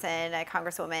congressperson, a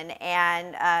congresswoman,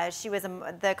 and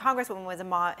the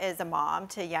congresswoman is a mom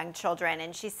to young children,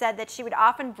 and she said that she would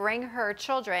often bring her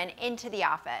children into the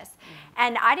office.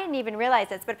 And I didn't even realize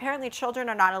this, but apparently children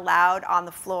are not allowed on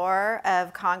the floor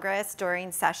of Congress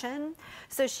during session.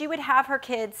 So she would have her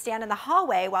kids stand in the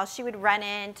hallway while she would run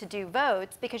in to do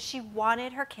votes because she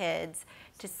wanted her kids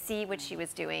to see what she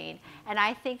was doing. And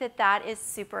I think that that is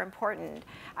super important.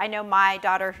 I know my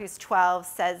daughter, who's 12,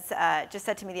 just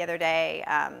said to me the other day,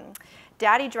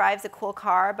 Daddy drives a cool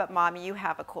car, but Mom, you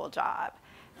have a cool job.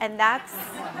 And that's, wow.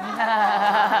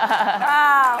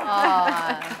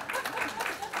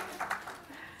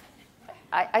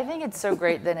 I think it's so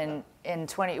great that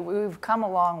we've come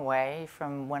a long way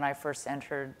from when I first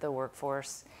entered the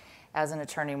workforce as an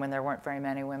attorney when there weren't very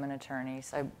many women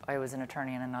attorneys. I was an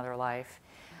attorney in another life.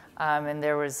 And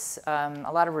there was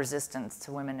a lot of resistance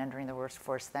to women entering the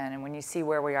workforce then. And when you see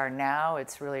where we are now,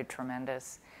 it's really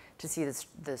tremendous to see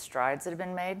the strides that have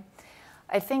been made.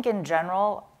 I think in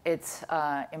general, it's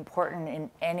important in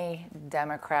any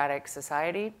democratic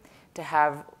society to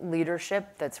have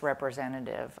leadership that's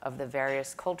representative of the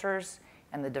various cultures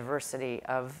and the diversity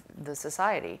of the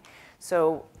society.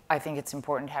 So I think it's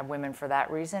important to have women for that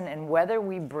reason. And whether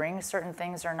we bring certain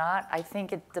things or not, I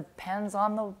think it depends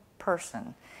on the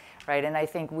person, right? And I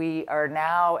think we are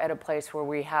now at a place where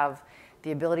we have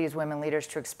the ability as women leaders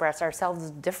to express ourselves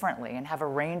differently and have a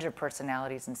range of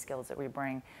personalities and skills that we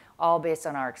bring, all based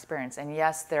on our experience. And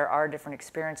yes, there are different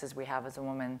experiences we have as a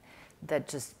woman that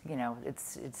just,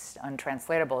 it's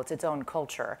untranslatable. It's its own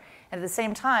culture. And at the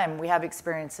same time, we have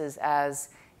experiences as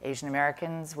Asian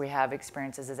Americans, we have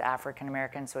experiences as African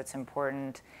Americans, so it's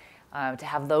important to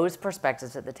have those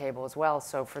perspectives at the table as well.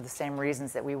 So for the same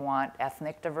reasons that we want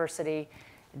ethnic diversity,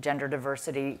 gender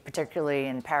diversity, particularly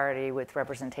in parity with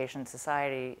representation in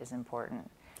society, is important.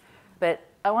 But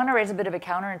I want to raise a bit of a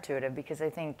counterintuitive, because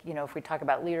I think, if we talk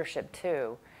about leadership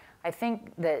too, I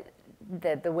think that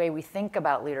the way we think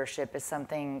about leadership is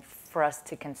something for us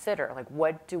to consider. Like,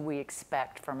 what do we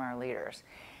expect from our leaders?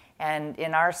 And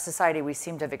in our society, we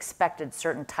seem to have expected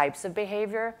certain types of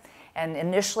behavior. And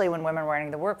initially, when women were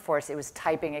entering the workforce, it was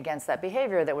typing against that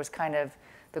behavior that was kind of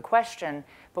the question.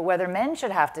 But whether men should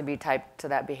have to be typed to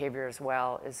that behavior as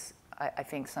well is, I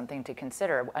think, something to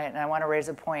consider. And I want to raise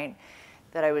a point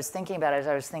that I was thinking about as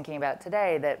I was thinking about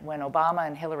today, that when Obama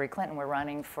and Hillary Clinton were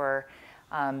running for,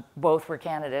 both were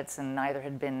candidates and neither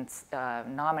had been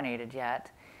nominated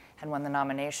yet, had won the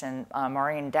nomination,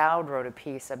 Maureen Dowd wrote a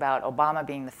piece about Obama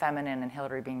being the feminine and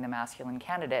Hillary being the masculine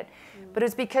candidate. But it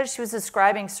was because she was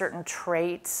describing certain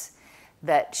traits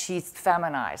that she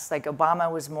feminized. Like,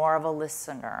 Obama was more of a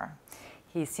listener.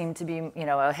 He seemed to be,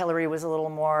 Hillary was a little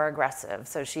more aggressive.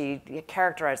 So she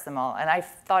characterized them all. And I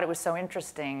thought it was so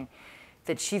interesting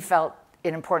that she felt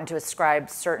it important to ascribe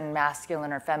certain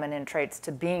masculine or feminine traits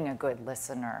to being a good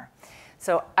listener.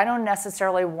 So I don't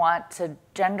necessarily want to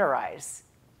genderize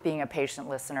being a patient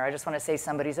listener. I just want to say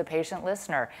somebody's a patient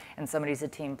listener and somebody's a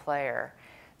team player.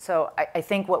 So I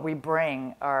think what we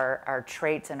bring are our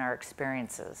traits and our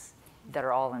experiences that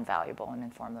are all invaluable and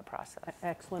inform the process.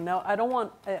 Excellent. Now, I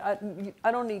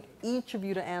don't need each of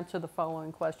you to answer the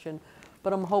following question,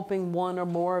 but I'm hoping one or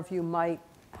more of you might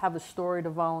have a story to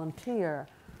volunteer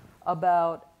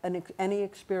about any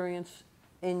experience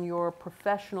in your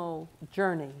professional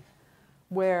journey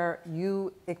where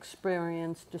you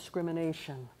experienced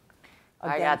discrimination.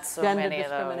 I got so many of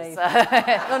those. No.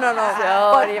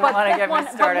 So do you want to get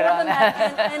me started on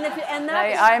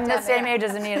that? I'm the same age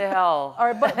as Anita Hill. All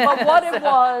right, but what it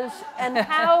was and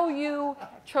how you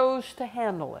chose to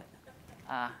handle it.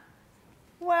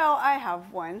 Well, I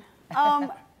have one.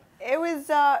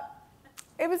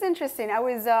 It was interesting. I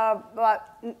was about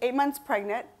 8 months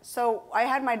pregnant. So I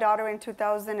had my daughter in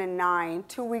 2009,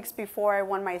 2 weeks before I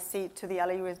won my seat to the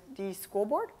LAUSD school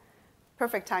board.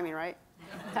 Perfect timing, right?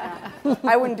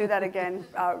 I wouldn't do that again,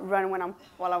 run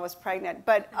while I was pregnant.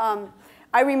 But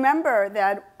I remember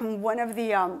that one of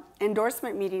the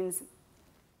endorsement meetings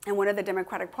and one of the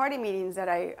Democratic Party meetings that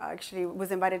I actually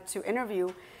was invited to interview,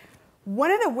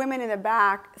 one of the women in the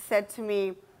back said to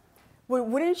me, well,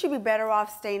 wouldn't you be better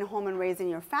off staying home and raising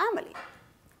your family?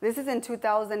 This is in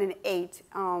 2008,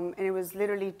 and it was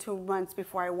literally 2 months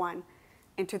before I won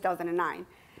in 2009.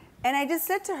 And I just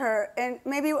said to her, and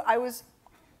maybe I was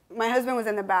my husband was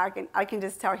in the back, and I can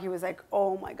just tell he was like,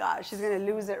 oh my gosh, she's going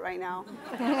to lose it right now.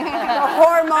 The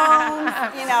hormones,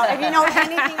 you know, if you know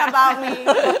anything about me,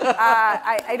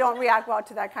 I don't react well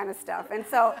to that kind of stuff. And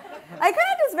so I kind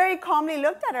of just very calmly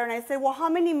looked at her, and I said, well, how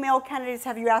many male candidates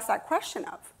have you asked that question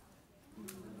of?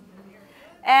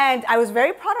 And I was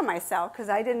very proud of myself because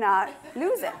I did not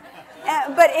lose it.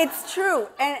 But it's true.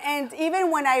 And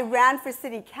even when I ran for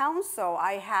city council,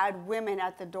 I had women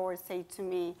at the door say to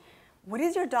me, what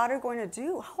is your daughter going to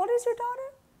do? How old is your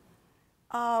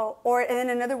daughter? And then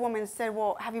another woman said,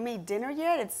 well, have you made dinner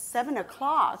yet? It's 7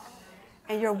 o'clock.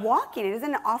 And you're walking.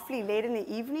 Isn't it awfully late in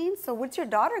the evening? So what's your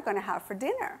daughter going to have for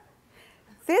dinner?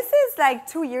 This is like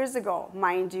 2 years ago,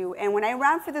 mind you. And when I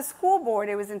ran for the school board,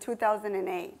 it was in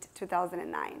 2008,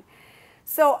 2009.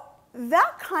 So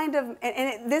that kind of,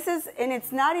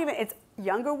 it's not even, it's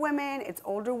younger women, it's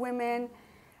older women.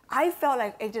 I felt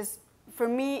like it just, for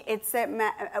me, it set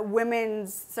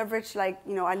women's suffrage like,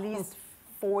 you know, at least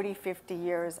 40, 50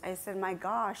 years. I said, my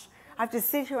gosh, I have to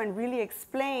sit here and really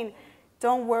explain,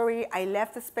 don't worry, I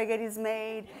left the spaghetti's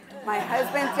made. My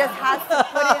husband just has to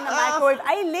put it in the microwave.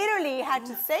 I literally had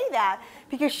to say that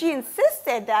because she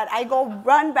insisted that I go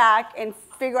run back and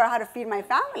figure out how to feed my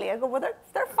family. I go, well,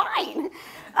 they're fine.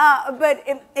 But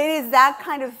it is that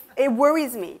kind of, it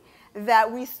worries me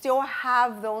that we still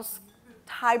have those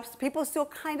types, people still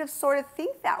kind of sort of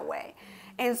think that way.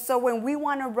 And so when we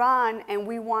want to run and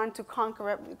we want to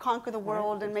conquer the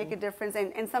world and make a difference,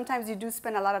 and sometimes you do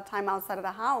spend a lot of time outside of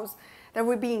the house, that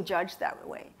we're being judged that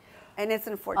way. And it's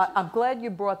unfortunate. I'm glad you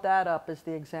brought that up as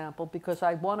the example because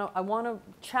I want to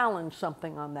challenge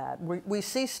something on that. We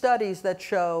see studies that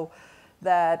show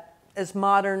that as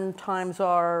modern times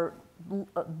are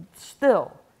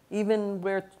still, even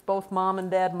where both mom and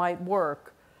dad might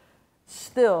work,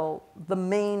 still the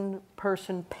main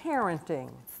person parenting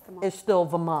is still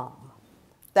the mom.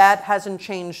 That hasn't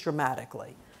changed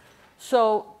dramatically.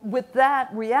 So with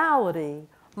that reality,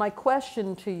 my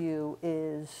question to you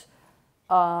is,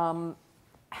 how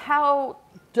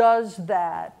does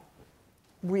that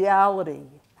reality,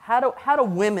 how do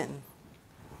women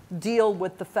deal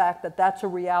with the fact that that's a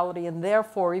reality, and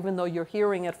therefore, even though you're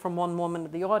hearing it from one woman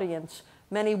in the audience,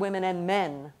 many women and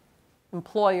men,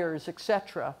 employers,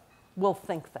 etc., will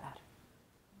think that?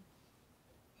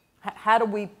 How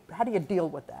do you deal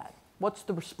with that? What's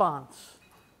the response?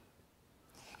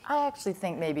 I actually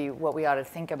think maybe what we ought to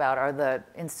think about are the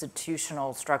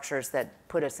institutional structures that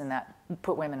put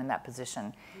women in that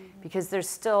position, because there's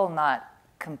still not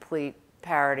complete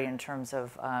parity in terms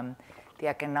of the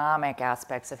economic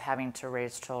aspects of having to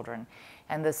raise children.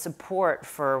 And the support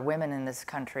for women in this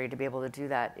country to be able to do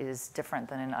that is different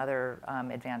than in other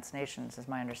advanced nations, is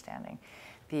my understanding.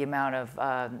 The amount of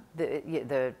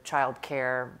the child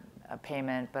care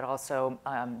payment, but also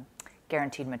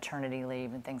guaranteed maternity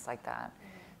leave and things like that.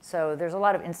 So there's a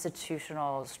lot of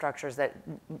institutional structures that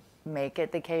make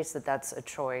it the case that that's a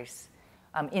choice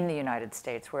in the United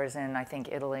States, whereas in, I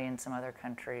think, Italy and some other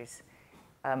countries,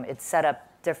 it's set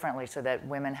up differently so that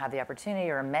women have the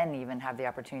opportunity, or men even have the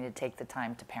opportunity to take the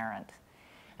time to parent.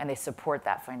 And they support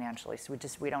that financially. So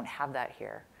we don't have that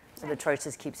here. So the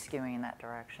choices keep skewing in that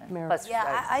direction. Plus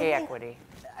pay equity.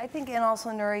 I think, and also,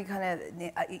 Nury, kind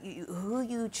of who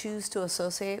you choose to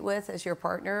associate with as your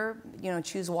partner,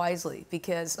 choose wisely,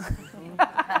 because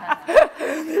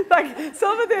like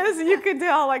some of this you could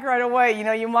tell like right away.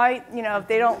 You might, if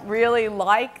they don't really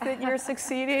like that you're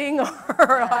succeeding,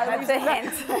 or that's a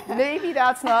hint. Maybe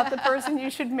that's not the person you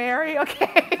should marry.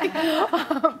 Okay,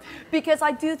 because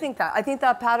I do think that. I think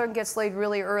that pattern gets laid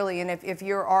really early, and if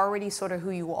you're already sort of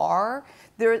who you are,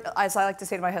 there, as I like to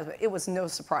say to my husband, it was no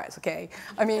surprise, okay?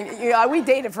 I mean, we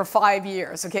dated for 5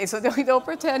 years, okay? So don't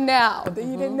pretend now that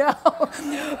you didn't know.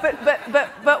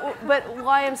 But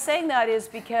why I'm saying that is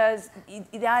because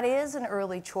that is an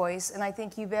early choice, and I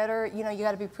think you better, you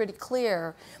got to be pretty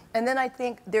clear. And then I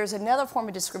think there's another form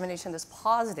of discrimination that's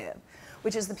positive,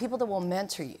 which is the people that will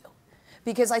mentor you.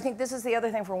 Because I think this is the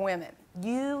other thing for women.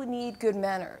 You need good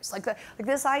mentors. Like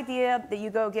this idea that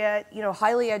you go get,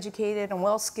 highly educated and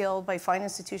well-skilled by fine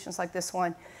institutions like this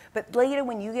one, but later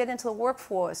when you get into the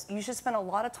workforce, you should spend a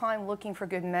lot of time looking for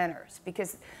good mentors,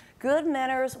 because good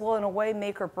mentors will in a way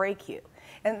make or break you.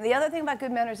 And the other thing about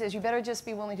good mentors is you better just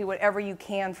be willing to do whatever you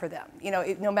can for them,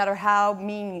 no matter how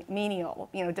menial,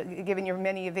 given your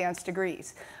many advanced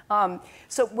degrees.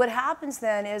 So what happens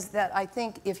then is that I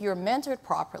think if you're mentored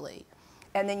properly,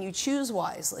 and then you choose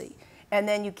wisely, and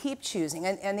then you keep choosing.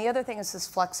 And the other thing is this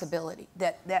flexibility,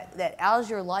 that as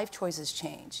your life choices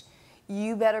change,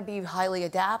 you better be highly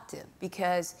adaptive,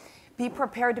 because Be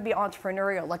prepared to be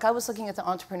entrepreneurial. Like I was looking at the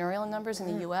entrepreneurial numbers in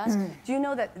the U.S. Do you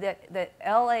know that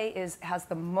LA has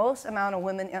the most amount of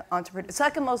women entrepreneurs,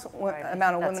 second most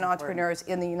amount of women entrepreneurs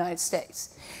in the United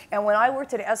States? And when I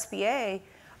worked at SBA,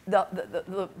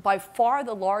 by far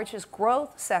the largest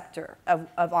growth sector of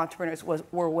entrepreneurs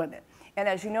were women. And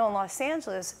as you know, in Los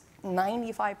Angeles,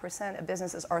 95% of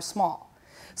businesses are small.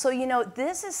 So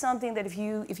this is something that if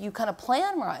you kind of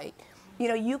plan right,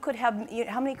 you could have,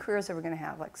 how many careers are we going to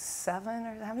have? Like 7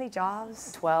 or how many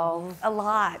jobs? 12. A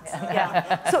lot,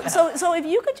 yeah. So if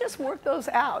you could just work those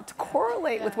out to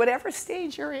correlate with whatever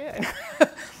stage you're in.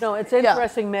 No, it's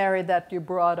interesting, Mary, that you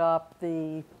brought up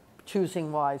the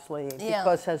choosing wisely,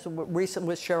 because as recent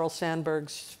with Sheryl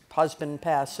Sandberg's husband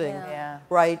passing,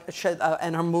 right,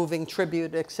 and her moving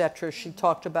tribute, etc., she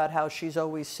talked about how she's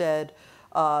always said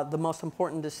the most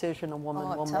important decision a woman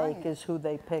will make is who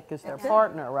they pick as their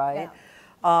partner, right?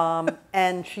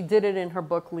 And she did it in her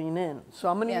book, Lean In. So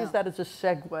I'm going to use that as a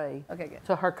segue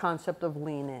to her concept of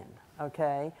lean in,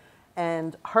 okay?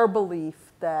 And her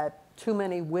belief that too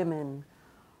many women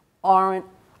aren't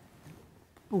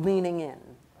leaning in.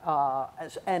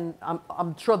 And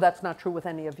I'm sure that's not true with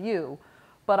any of you,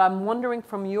 but I'm wondering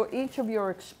from each of your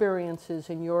experiences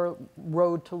in your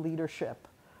road to leadership,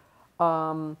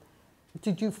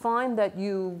 did you find that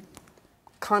you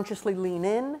consciously lean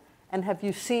in? And have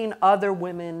you seen other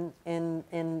women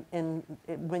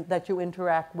that you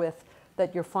interact with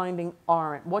that you're finding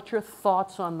aren't? What's your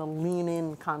thoughts on the lean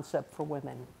in concept for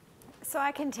women? So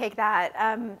I can take that.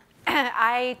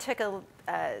 I took a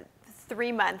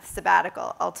 3-month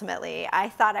sabbatical, ultimately. I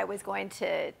thought I was going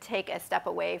to take a step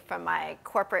away from my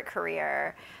corporate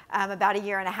career about 1.5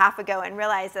 years ago and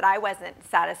realized that I wasn't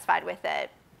satisfied with it.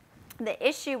 The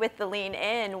issue with the lean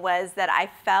in was that I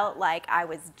felt like I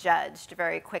was judged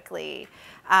very quickly.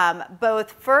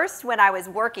 Both first when I was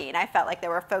working, I felt like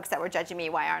there were folks that were judging me,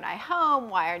 why aren't I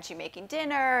home? Why aren't you making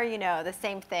dinner? The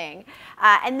same thing.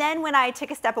 And then when I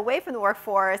took a step away from the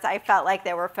workforce, I felt like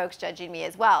there were folks judging me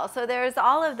as well. So there's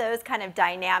all of those kind of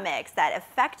dynamics that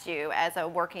affect you as a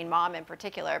working mom in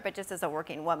particular, but just as a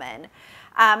working woman.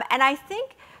 And I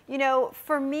think,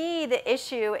 for me, the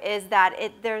issue is that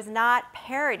there's not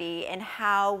parity in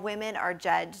how women are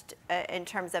judged in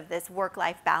terms of this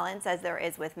work-life balance as there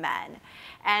is with men.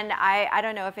 And I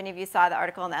don't know if any of you saw the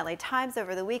article in the LA Times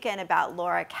over the weekend about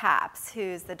Laura Capps,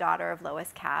 who's the daughter of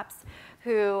Lois Capps,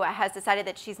 who has decided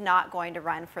that she's not going to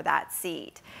run for that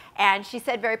seat. And she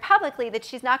said very publicly that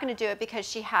she's not going to do it because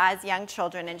she has young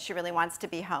children and she really wants to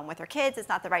be home with her kids. It's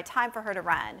not the right time for her to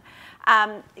run.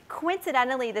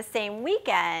 Coincidentally, the same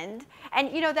weekend,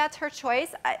 and that's her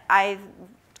choice. I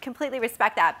completely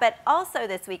respect that. But also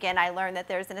this weekend, I learned that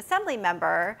there's an assembly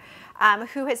member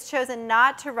who has chosen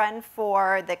not to run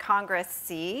for the Congress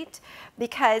seat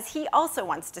because he also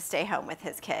wants to stay home with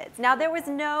his kids. Now, there was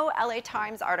no LA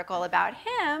Times article about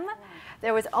him.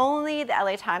 There was only the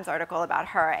LA Times article about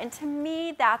her. And to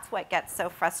me, that's what gets so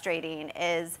frustrating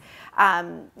is,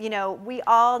 we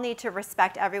all need to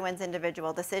respect everyone's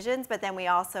individual decisions, but then we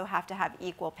also have to have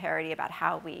equal parity about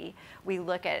how we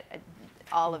look at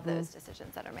all of those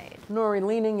decisions that are made. Nury,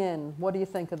 leaning in, what do you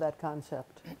think of that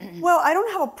concept? Well, I don't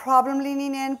have a problem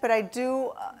leaning in, but I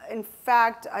do, in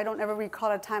fact, I don't ever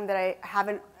recall a time that I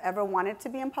haven't ever wanted to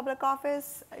be in public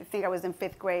office. I think I was in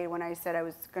 5th grade when I said I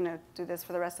was going to do this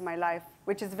for the rest of my life,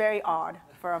 which is very odd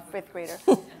for a 5th grader.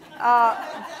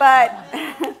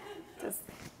 But just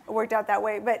worked out that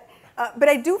way. But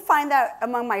I do find that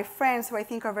among my friends who I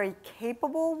think are very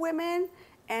capable women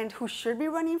and who should be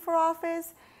running for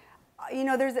office,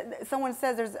 someone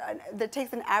says that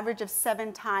takes an average of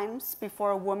 7 times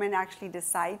before a woman actually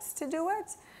decides to do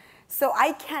it. So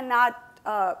I cannot,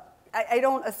 I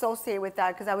don't associate with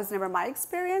that because that was never my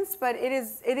experience, but it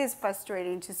is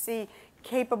frustrating to see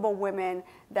capable women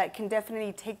that can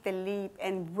definitely take the leap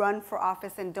and run for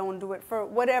office and don't do it for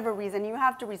whatever reason. You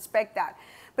have to respect that.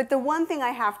 But the one thing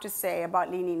I have to say about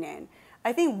leaning in,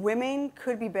 I think women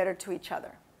could be better to each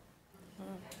other.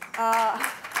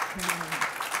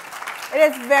 It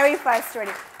is very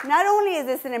frustrating. Not only is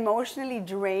this an emotionally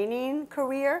draining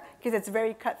career, because it's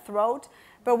very cutthroat,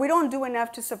 but we don't do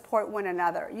enough to support one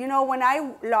another. When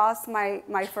I lost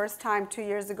my first time 2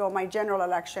 years ago, my general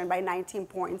election by 19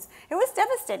 points, it was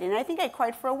devastating. I think I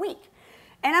cried for a week.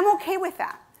 And I'm okay with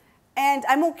that. And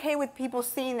I'm okay with people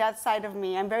seeing that side of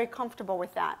me. I'm very comfortable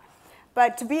with that.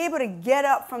 But to be able to get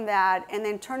up from that and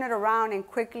then turn it around and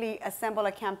quickly assemble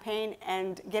a campaign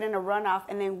and get in a runoff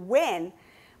and then win,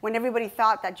 when everybody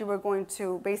thought that you were going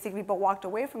to basically people walked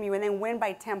away from you and then win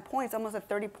by 10 points, almost a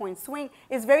 30-point swing,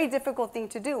 is a very difficult thing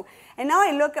to do. And now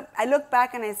I look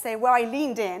back and I say, well, I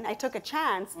leaned in, I took a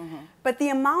chance, but the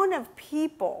amount of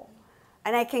people,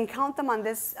 and I can count them on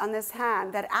this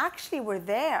hand, that actually were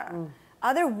there,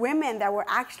 other women that were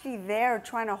actually there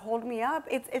trying to hold me up,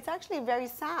 it's actually very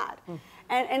sad.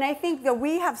 And I think that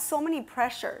we have so many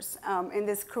pressures in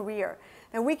this career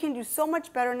that we can do so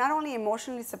much better, not only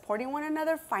emotionally supporting one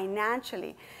another,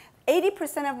 financially.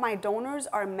 80% of my donors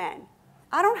are men.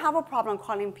 I don't have a problem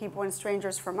calling people and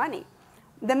strangers for money.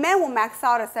 The men will max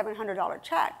out a $700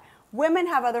 check. Women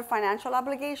have other financial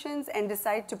obligations and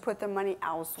decide to put their money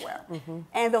elsewhere.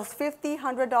 And those $50,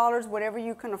 $100, whatever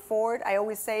you can afford, I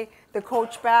always say the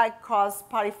Coach bag costs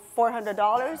probably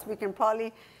 $400. We can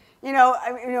probably,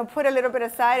 put a little bit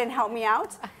aside and help me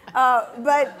out.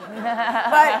 But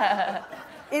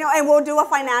and we'll do a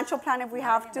financial plan if we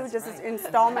have to, just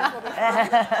installments will be fine.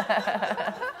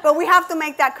 But we have to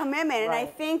make that commitment. And I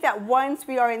think that once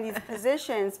we are in these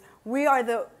positions, we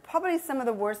are probably some of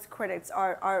the worst critics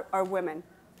are women.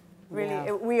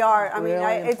 Really, we are. I mean,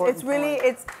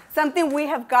 it's something we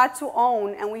have got to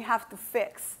own and we have to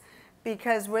fix,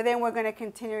 because we're going to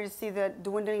continue to see the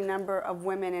dwindling number of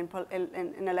women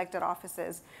in elected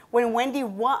offices. When Wendy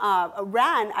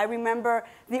ran, I remember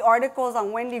the articles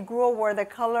on Wendy Gruhl were the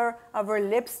color of her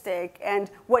lipstick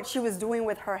and what she was doing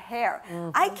with her hair.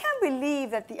 I can't believe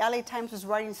that the LA Times was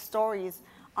writing stories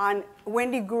on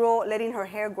Wendy Gruhl letting her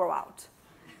hair grow out.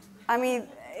 I mean,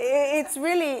 it's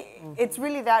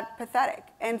really that pathetic.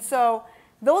 And so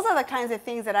those are the kinds of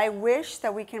things that I wish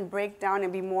that we can break down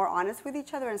and be more honest with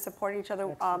each other and support each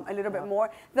other a little bit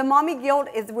more. The mommy guilt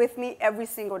is with me every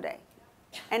single day.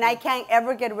 And I can't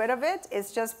ever get rid of it.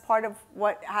 It's just part of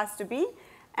what has to be.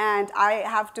 And I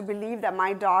have to believe that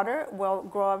my daughter will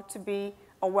grow up to be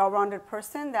a well-rounded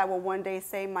person that will one day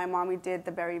say, my mommy did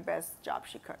the very best job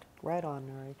she could. Right on,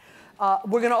 Nury.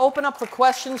 We're going to open up for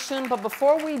questions soon, but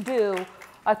before we do,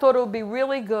 I thought it would be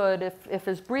really good if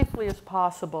as briefly as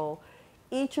possible,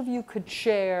 each of you could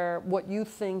share what you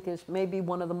think is maybe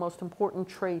one of the most important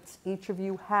traits each of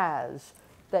you has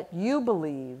that you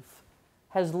believe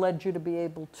has led you to be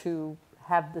able to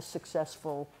have this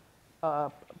successful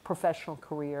professional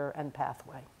career and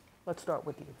pathway. Let's start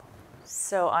with you, Paula.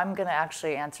 So I'm going to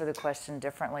actually answer the question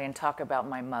differently and talk about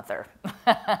my mother.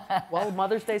 Well,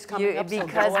 Mother's Day's coming up.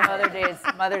 Because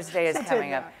Mother's Day is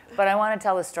coming up. But I want to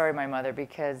tell the story of my mother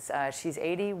because she's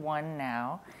 81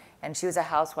 now. And she was a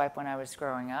housewife when I was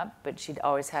growing up, but she'd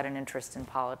always had an interest in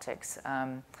politics.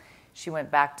 She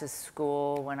went back to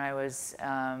school when I was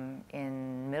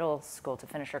in middle school to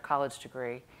finish her college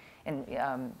degree,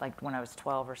 like when I was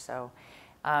 12 or so.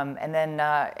 And then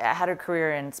had her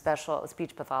career in special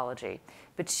speech pathology.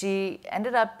 But she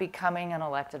ended up becoming an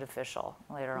elected official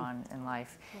later on in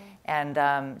life.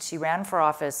 And she ran for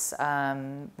office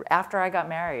after I got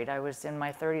married. I was in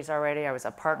my 30s already. I was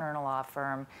a partner in a law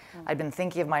firm. I'd been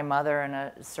thinking of my mother in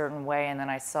a certain way, and then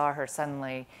I saw her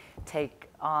suddenly take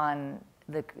on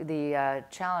the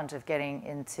challenge of getting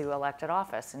into elected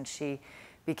office. And she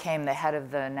became the head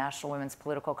of the National Women's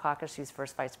Political Caucus. She was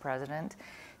first vice president.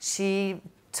 She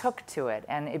took to it,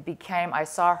 and it became, I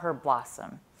saw her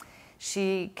blossom.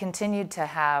 She continued to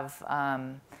have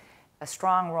a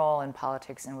strong role in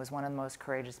politics and was one of the most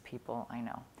courageous people I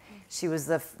know. She was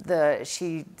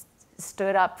she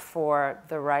stood up for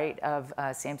the right of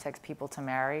same-sex people to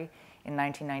marry in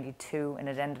 1992, and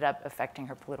it ended up affecting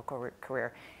her political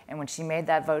career. And when she made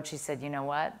that vote, she said, you know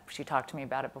what? She talked to me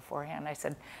about it beforehand. I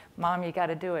said, Mom, you got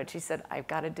to do it. She said, I've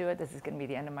got to do it. This is going to be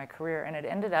the end of my career. And it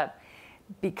ended up,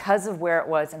 because of where it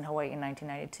was in Hawaii in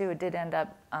 1992, it did end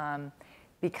up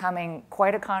becoming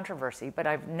quite a controversy, but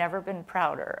I've never been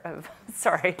prouder of,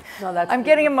 sorry, no, that's I'm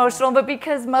getting emotional, but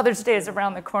because Mother's Day is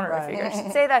around the corner, right. I figured I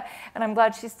should say that, and I'm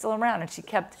glad she's still around, and she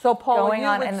kept Paula, going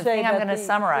on, and the thing I'm going to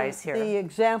summarize here. The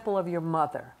example of your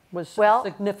mother was a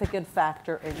significant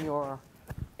factor in your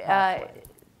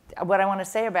what I want to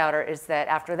say about her is that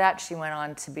after that, she went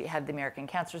on to head the American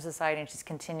Cancer Society, and she's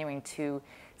continuing to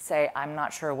say, I'm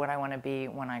not sure what I want to be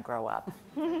when I grow up.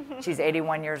 She's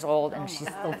 81 years old, and she's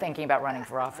still thinking about running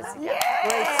for office again.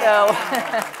 So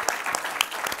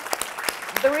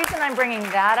the reason I'm bringing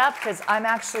that up, because I'm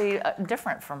actually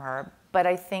different from her, but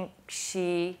I think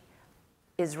she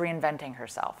is reinventing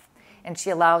herself, and she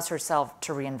allows herself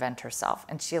to reinvent herself,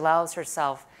 and she allows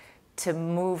herself to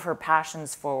move her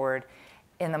passions forward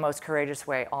in the most courageous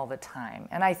way all the time.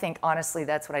 And I think, honestly,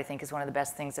 that's what I think is one of the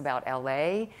best things about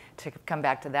LA, to come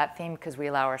back to that theme, because we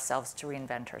allow ourselves to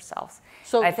reinvent ourselves.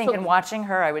 So I think in watching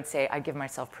her, I would say I give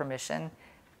myself permission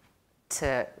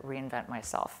to reinvent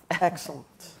myself.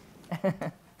 Excellent.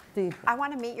 Deidre. I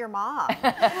want to meet your mom.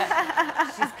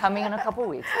 She's coming in a couple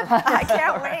weeks. I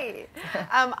can't wait.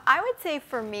 I would say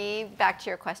for me, back to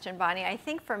your question, Bonnie, I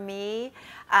think for me,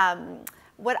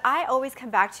 what I always come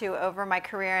back to over my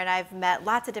career, and I've met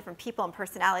lots of different people and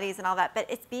personalities and all that, but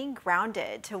it's being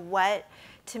grounded to what,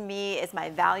 to me, is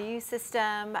my value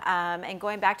system, and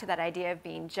going back to that idea of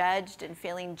being judged and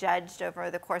feeling judged over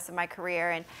the course of my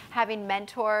career, and having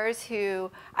mentors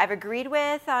who I've agreed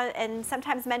with, and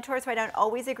sometimes mentors who I don't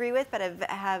always agree with, but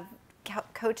have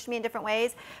coached me in different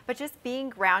ways, but just being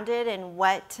grounded in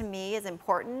what to me is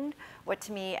important, what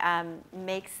to me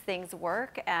makes things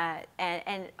work,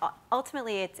 and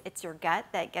ultimately it's your gut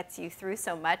that gets you through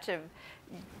so much of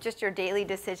just your daily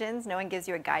decisions. No one gives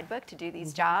you a guidebook to do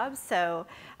these jobs, so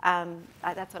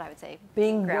that's what I would say.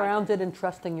 Being grounded and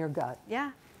trusting your gut.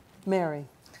 Yeah. Mary.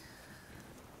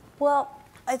 Well,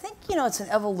 I think, it's an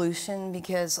evolution,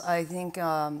 because I think,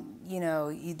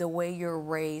 the way you're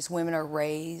raised, women are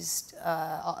raised.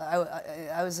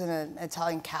 I was in an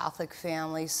Italian Catholic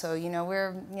family, so,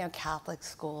 we're, Catholic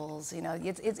schools,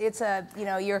 it's a,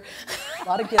 you're A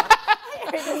lot of guilt.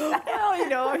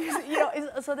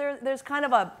 well, so there's kind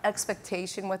of a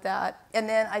expectation with that. And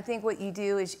then I think what you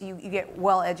do is you get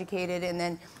well educated, and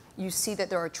then you see that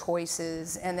there are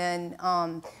choices, and then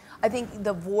I think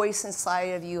the voice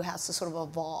inside of you has to sort of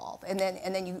evolve, and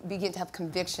then you begin to have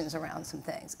convictions around some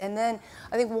things. And then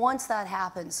I think once that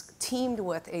happens, teamed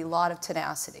with a lot of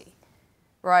tenacity,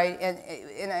 right?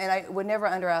 And I would never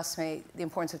underestimate the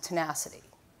importance of tenacity,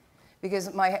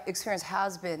 because my experience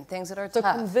has been things that are tough.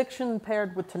 So conviction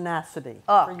paired with tenacity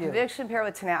for you. Conviction paired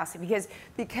with tenacity,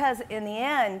 because in the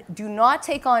end, do not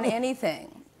take on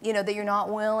anything that you're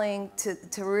not willing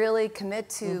to really commit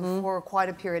to for quite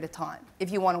a period of time,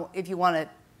 if you want to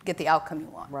get the outcome you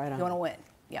want. Right on. If you want to win.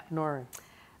 Yeah. Nury.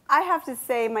 I have to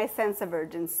say my sense of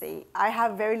urgency. I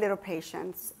have very little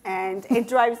patience, and it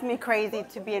drives me crazy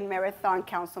to be in marathon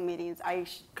council meetings. I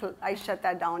shut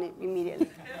that down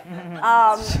immediately.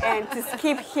 And to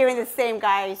keep hearing the same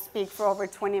guy speak for over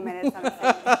 20 minutes on the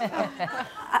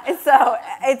same so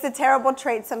it's a terrible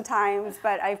trait sometimes,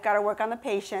 but I've got to work on the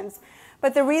patience.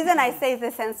 But the reason I say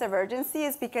the sense of urgency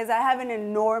is because I have an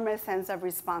enormous sense of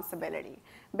responsibility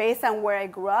based on where I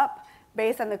grew up,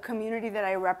 based on the community that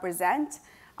I represent,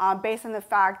 based on the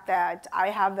fact that I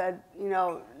have the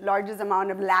largest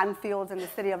amount of landfills in the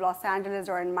city of Los Angeles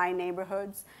or in my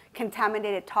neighborhoods,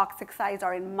 contaminated toxic sites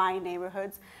are in my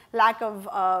neighborhoods, lack of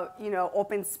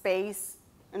open space,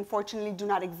 unfortunately, do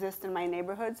not exist in my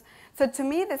neighborhoods. So to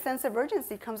me, the sense of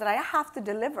urgency comes that I have to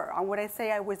deliver on what I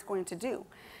say I was going to do.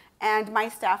 And my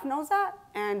staff knows that,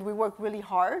 and we work really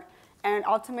hard, and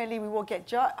ultimately we will get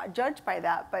judged by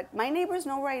that. But my neighbors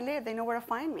know where I live. They know where to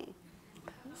find me.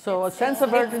 So a sense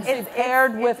of urgency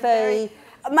paired with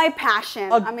my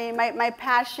passion. I mean, my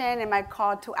passion and my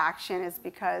call to action is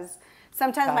because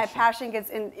sometimes my passion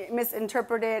gets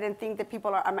misinterpreted and think that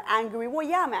people I'm angry. Well,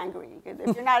 yeah, I'm angry.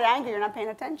 If you're not angry, you're not paying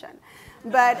attention.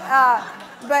 But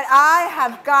I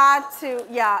have got to.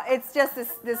 Yeah, it's just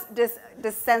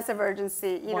this sense of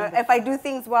urgency. If I do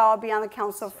things well, I'll be on the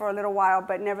council for a little while.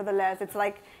 But nevertheless,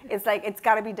 it's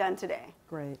got to be done today.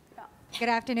 Great. Yeah. Good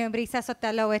afternoon, Brisa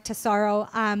Sotelo at Tesoro.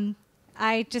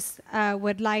 I just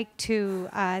would like to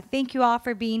thank you all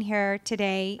for being here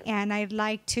today, and I'd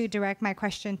like to direct my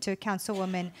question to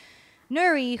Councilwoman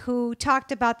Nury, who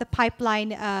talked about the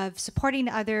pipeline of supporting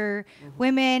other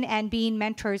women and being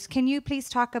mentors. Can you please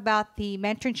talk about the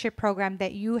mentorship program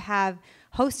that you have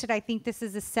hosted? I think this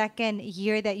is the second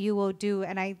year that you will do,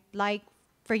 and I'd like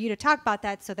for you to talk about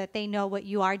that so that they know what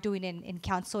you are doing in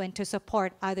council and to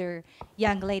support other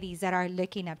young ladies that are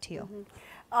looking up to you.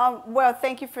 Well,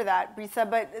 thank you for that, Brisa.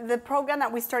 But the program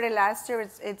that we started last year,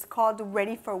 it's called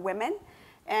Ready for Women.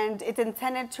 And it's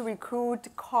intended to recruit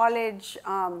college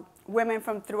women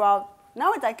from throughout,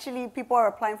 now it's actually, people are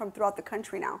applying from throughout the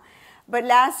country now. But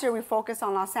last year we focused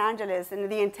on Los Angeles, and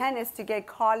the intent is to get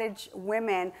college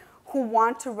women who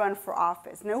want to run for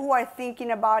office, who are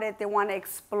thinking about it, they want to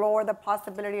explore the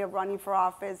possibility of running for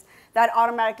office. That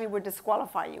automatically would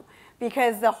disqualify you,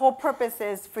 because the whole purpose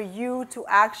is for you to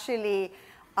actually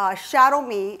shadow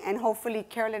me and hopefully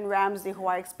Carolyn Ramsey, who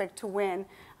I expect to win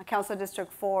Council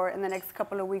District 4 in the next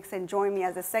couple of weeks and join me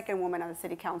as the second woman on the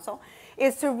City Council,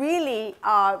 is to really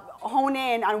hone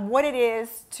in on what it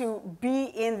is to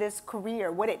be in this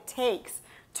career, what it takes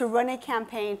to run a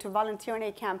campaign, to volunteer in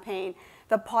a campaign,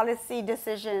 the policy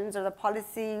decisions or the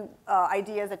policy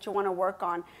ideas that you want to work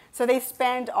on. So they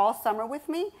spend all summer with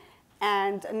me,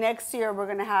 and next year we're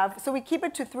going to have, so we keep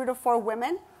it to 3 to 4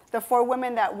 women, The 4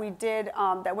 women that we did,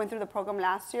 that went through the program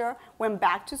last year, went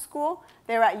back to school.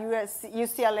 They're at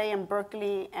UCLA and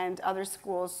Berkeley and other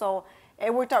schools. So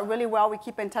it worked out really well. We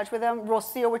keep in touch with them.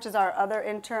 Rocio, which is our other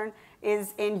intern,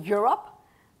 is in Europe.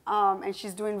 And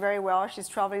she's doing very well. She's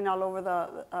traveling all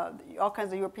over all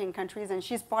kinds of European countries, and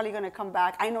she's probably going to come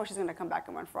back. I know she's going to come back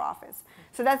and run for office.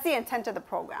 So that's the intent of the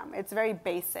program. It's very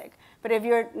basic. But if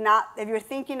you're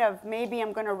thinking of maybe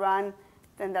I'm going to run,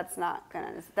 then that's not going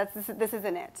to. This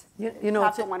isn't it. You know,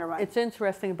 it's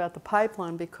interesting about the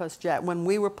pipeline because, Jack, when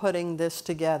we were putting this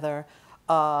together,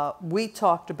 we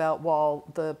talked about,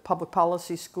 while the public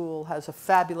policy school has a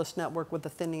fabulous network with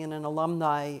Athenian and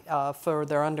alumni for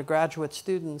their undergraduate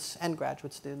students and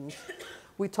graduate students,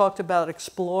 we talked about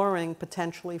exploring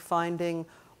potentially finding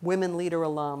women leader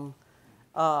alum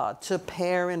to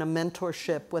pair in a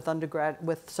mentorship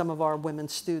with some of our women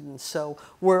students. So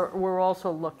we're also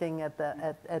looking at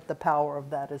the power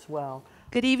of that as well.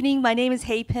 Good evening. My name is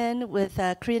Hei Pin with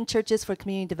Korean Churches for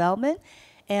Community Development.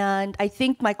 And I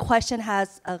think my question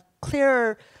has a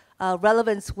clearer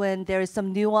relevance when there is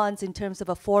some nuance in terms of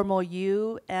a formal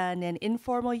U and an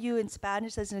informal U in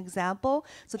Spanish as an example.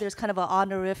 So there's kind of an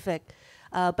honorific,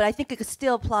 but I think it could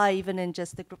still apply even in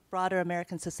just the broader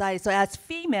American society. So as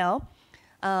female,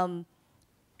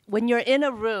 when you're in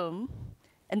a room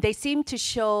and they seem to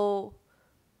show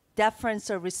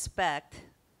deference or respect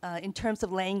in terms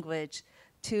of language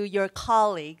to your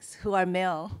colleagues who are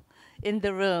male in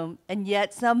the room, and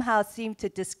yet somehow seem to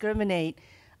discriminate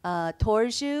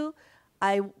towards you,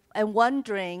 I'm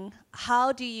wondering,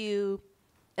 how do you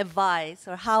advise,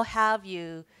 or how have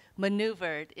you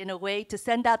maneuvered in a way to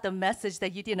send out the message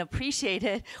that you didn't appreciate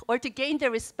it, or to gain their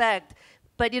respect,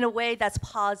 but in a way that's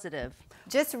positive?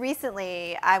 Just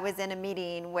recently, I was in a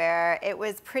meeting where it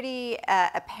was pretty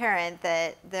apparent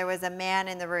that there was a man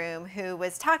in the room who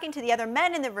was talking to the other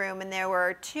men in the room, and there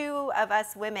were 2 of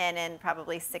us women and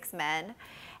probably 6 men.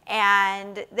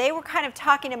 And they were kind of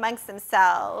talking amongst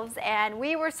themselves, and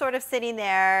we were sort of sitting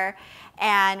there,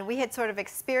 and we had sort of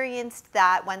experienced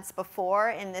that once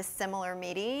before in this similar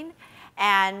meeting.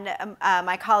 And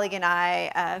my colleague and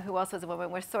I, who also was a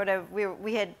woman, were sort of,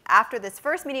 we had, after this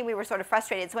first meeting, we were sort of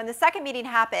frustrated. So when the second meeting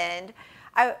happened,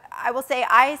 I will say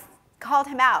I called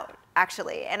him out,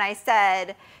 actually. And I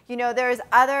said, you know, there's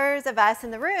others of us in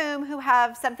the room who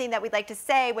have something that we'd like to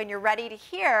say. When you're ready to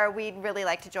hear, we'd really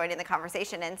like to join in the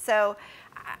conversation. And so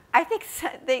I think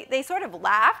they sort of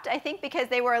laughed, I think, because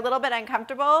they were a little bit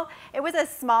uncomfortable. It was a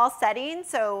small setting,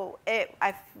 so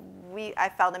I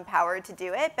felt empowered to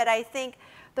do it. But I think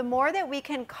the more that we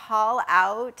can call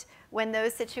out when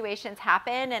those situations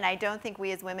happen, and I don't think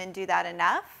we as women do that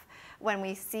enough when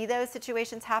we see those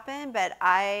situations happen, but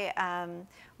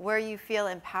where you feel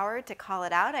empowered to call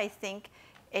it out, I think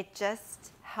it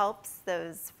just helps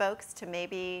those folks to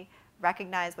maybe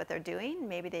recognize what they're doing.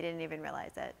 Maybe they didn't even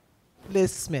realize it.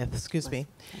 Liz Smith, excuse me.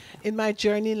 In my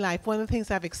journey in life, one of the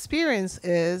things I've experienced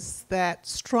is that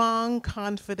strong,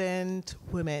 confident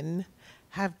women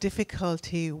have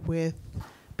difficulty with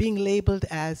being labeled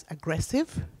as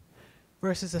aggressive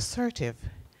versus assertive.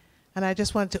 And I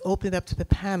just wanted to open it up to the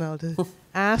panel to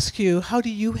ask you, how do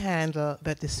you handle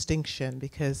that distinction?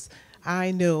 Because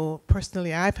I know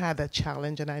personally I've had that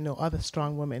challenge, and I know other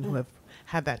strong women who have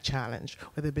had that challenge,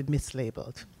 where they've been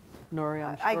mislabeled. Nury,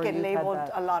 I'm sure I get you've labeled had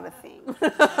that. a lot of things.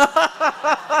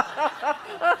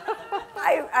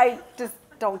 I just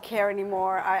don't care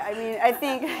anymore. I mean, I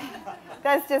think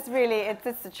that's just really,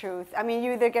 it's the truth. I mean,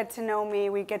 you either get to know me,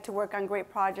 we get to work on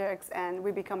great projects, and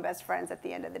we become best friends at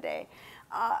the end of the day.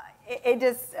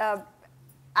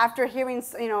 After hearing,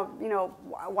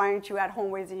 why aren't you at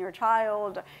home raising your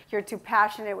child? You're too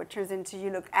passionate, which turns into you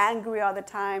look angry all the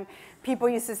time. People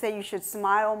used to say you should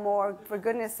smile more. For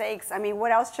goodness sakes, I mean,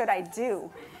 what else should I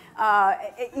do?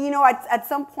 At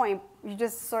some point, you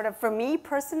just sort of, for me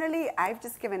personally, I've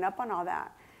just given up on all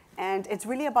that. And it's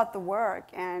really about the work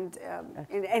and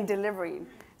delivering.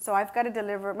 So I've got to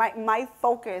deliver. My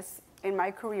focus in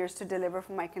my career is to deliver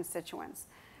for my constituents,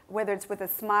 whether it's with a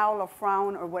smile or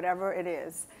frown or whatever it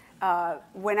is.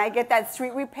 When I get that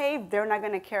street repaved, they're not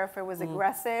going to care if it was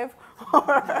aggressive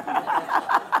or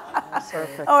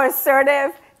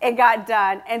assertive. It got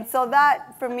done. And so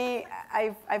that, for me,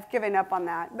 I've given up on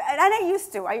that. And I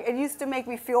used to. It used to make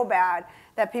me feel bad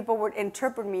that people would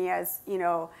interpret me as,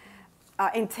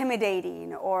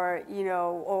 intimidating or,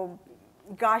 oh,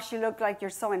 gosh, you look like you're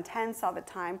so intense all the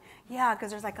time. Yeah, because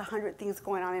there's like 100 things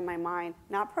going on in my mind.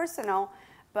 Not personal,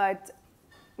 but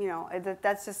you know,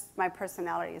 that's just my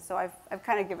personality. So I've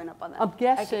kind of given up on that. I'm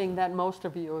guessing that most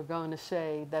of you are going to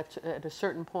say that at a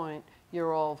certain point,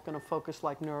 you're all going to focus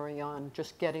like Nury on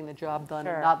just getting the job done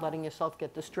and not letting yourself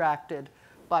get distracted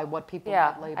by what people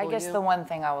might label you. I guess the one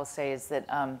thing I will say is that,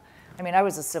 I mean, I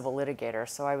was a civil litigator,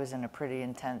 so I was in a pretty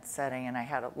intense setting, and I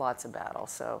had lots of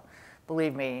battles. So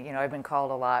believe me, you know, I've been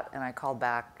called a lot, and I called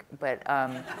back. But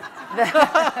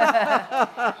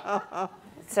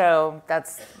so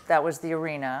that was the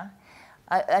arena.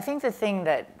 I think the thing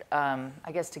that,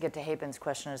 I guess to get to Hapen's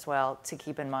question as well, to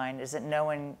keep in mind is that no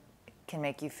one can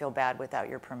make you feel bad without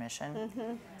your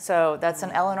permission. So that's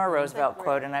an Eleanor Roosevelt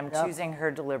quote, and I'm choosing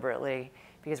her deliberately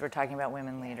because we're talking about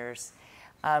women leaders.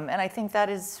 And I think that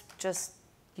is just,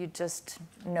 you just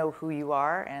know who you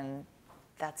are, and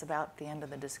that's about the end of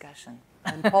the discussion.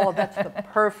 And Paula, that's the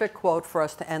perfect quote for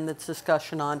us to end this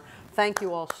discussion on. Thank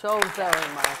you all so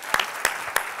very much.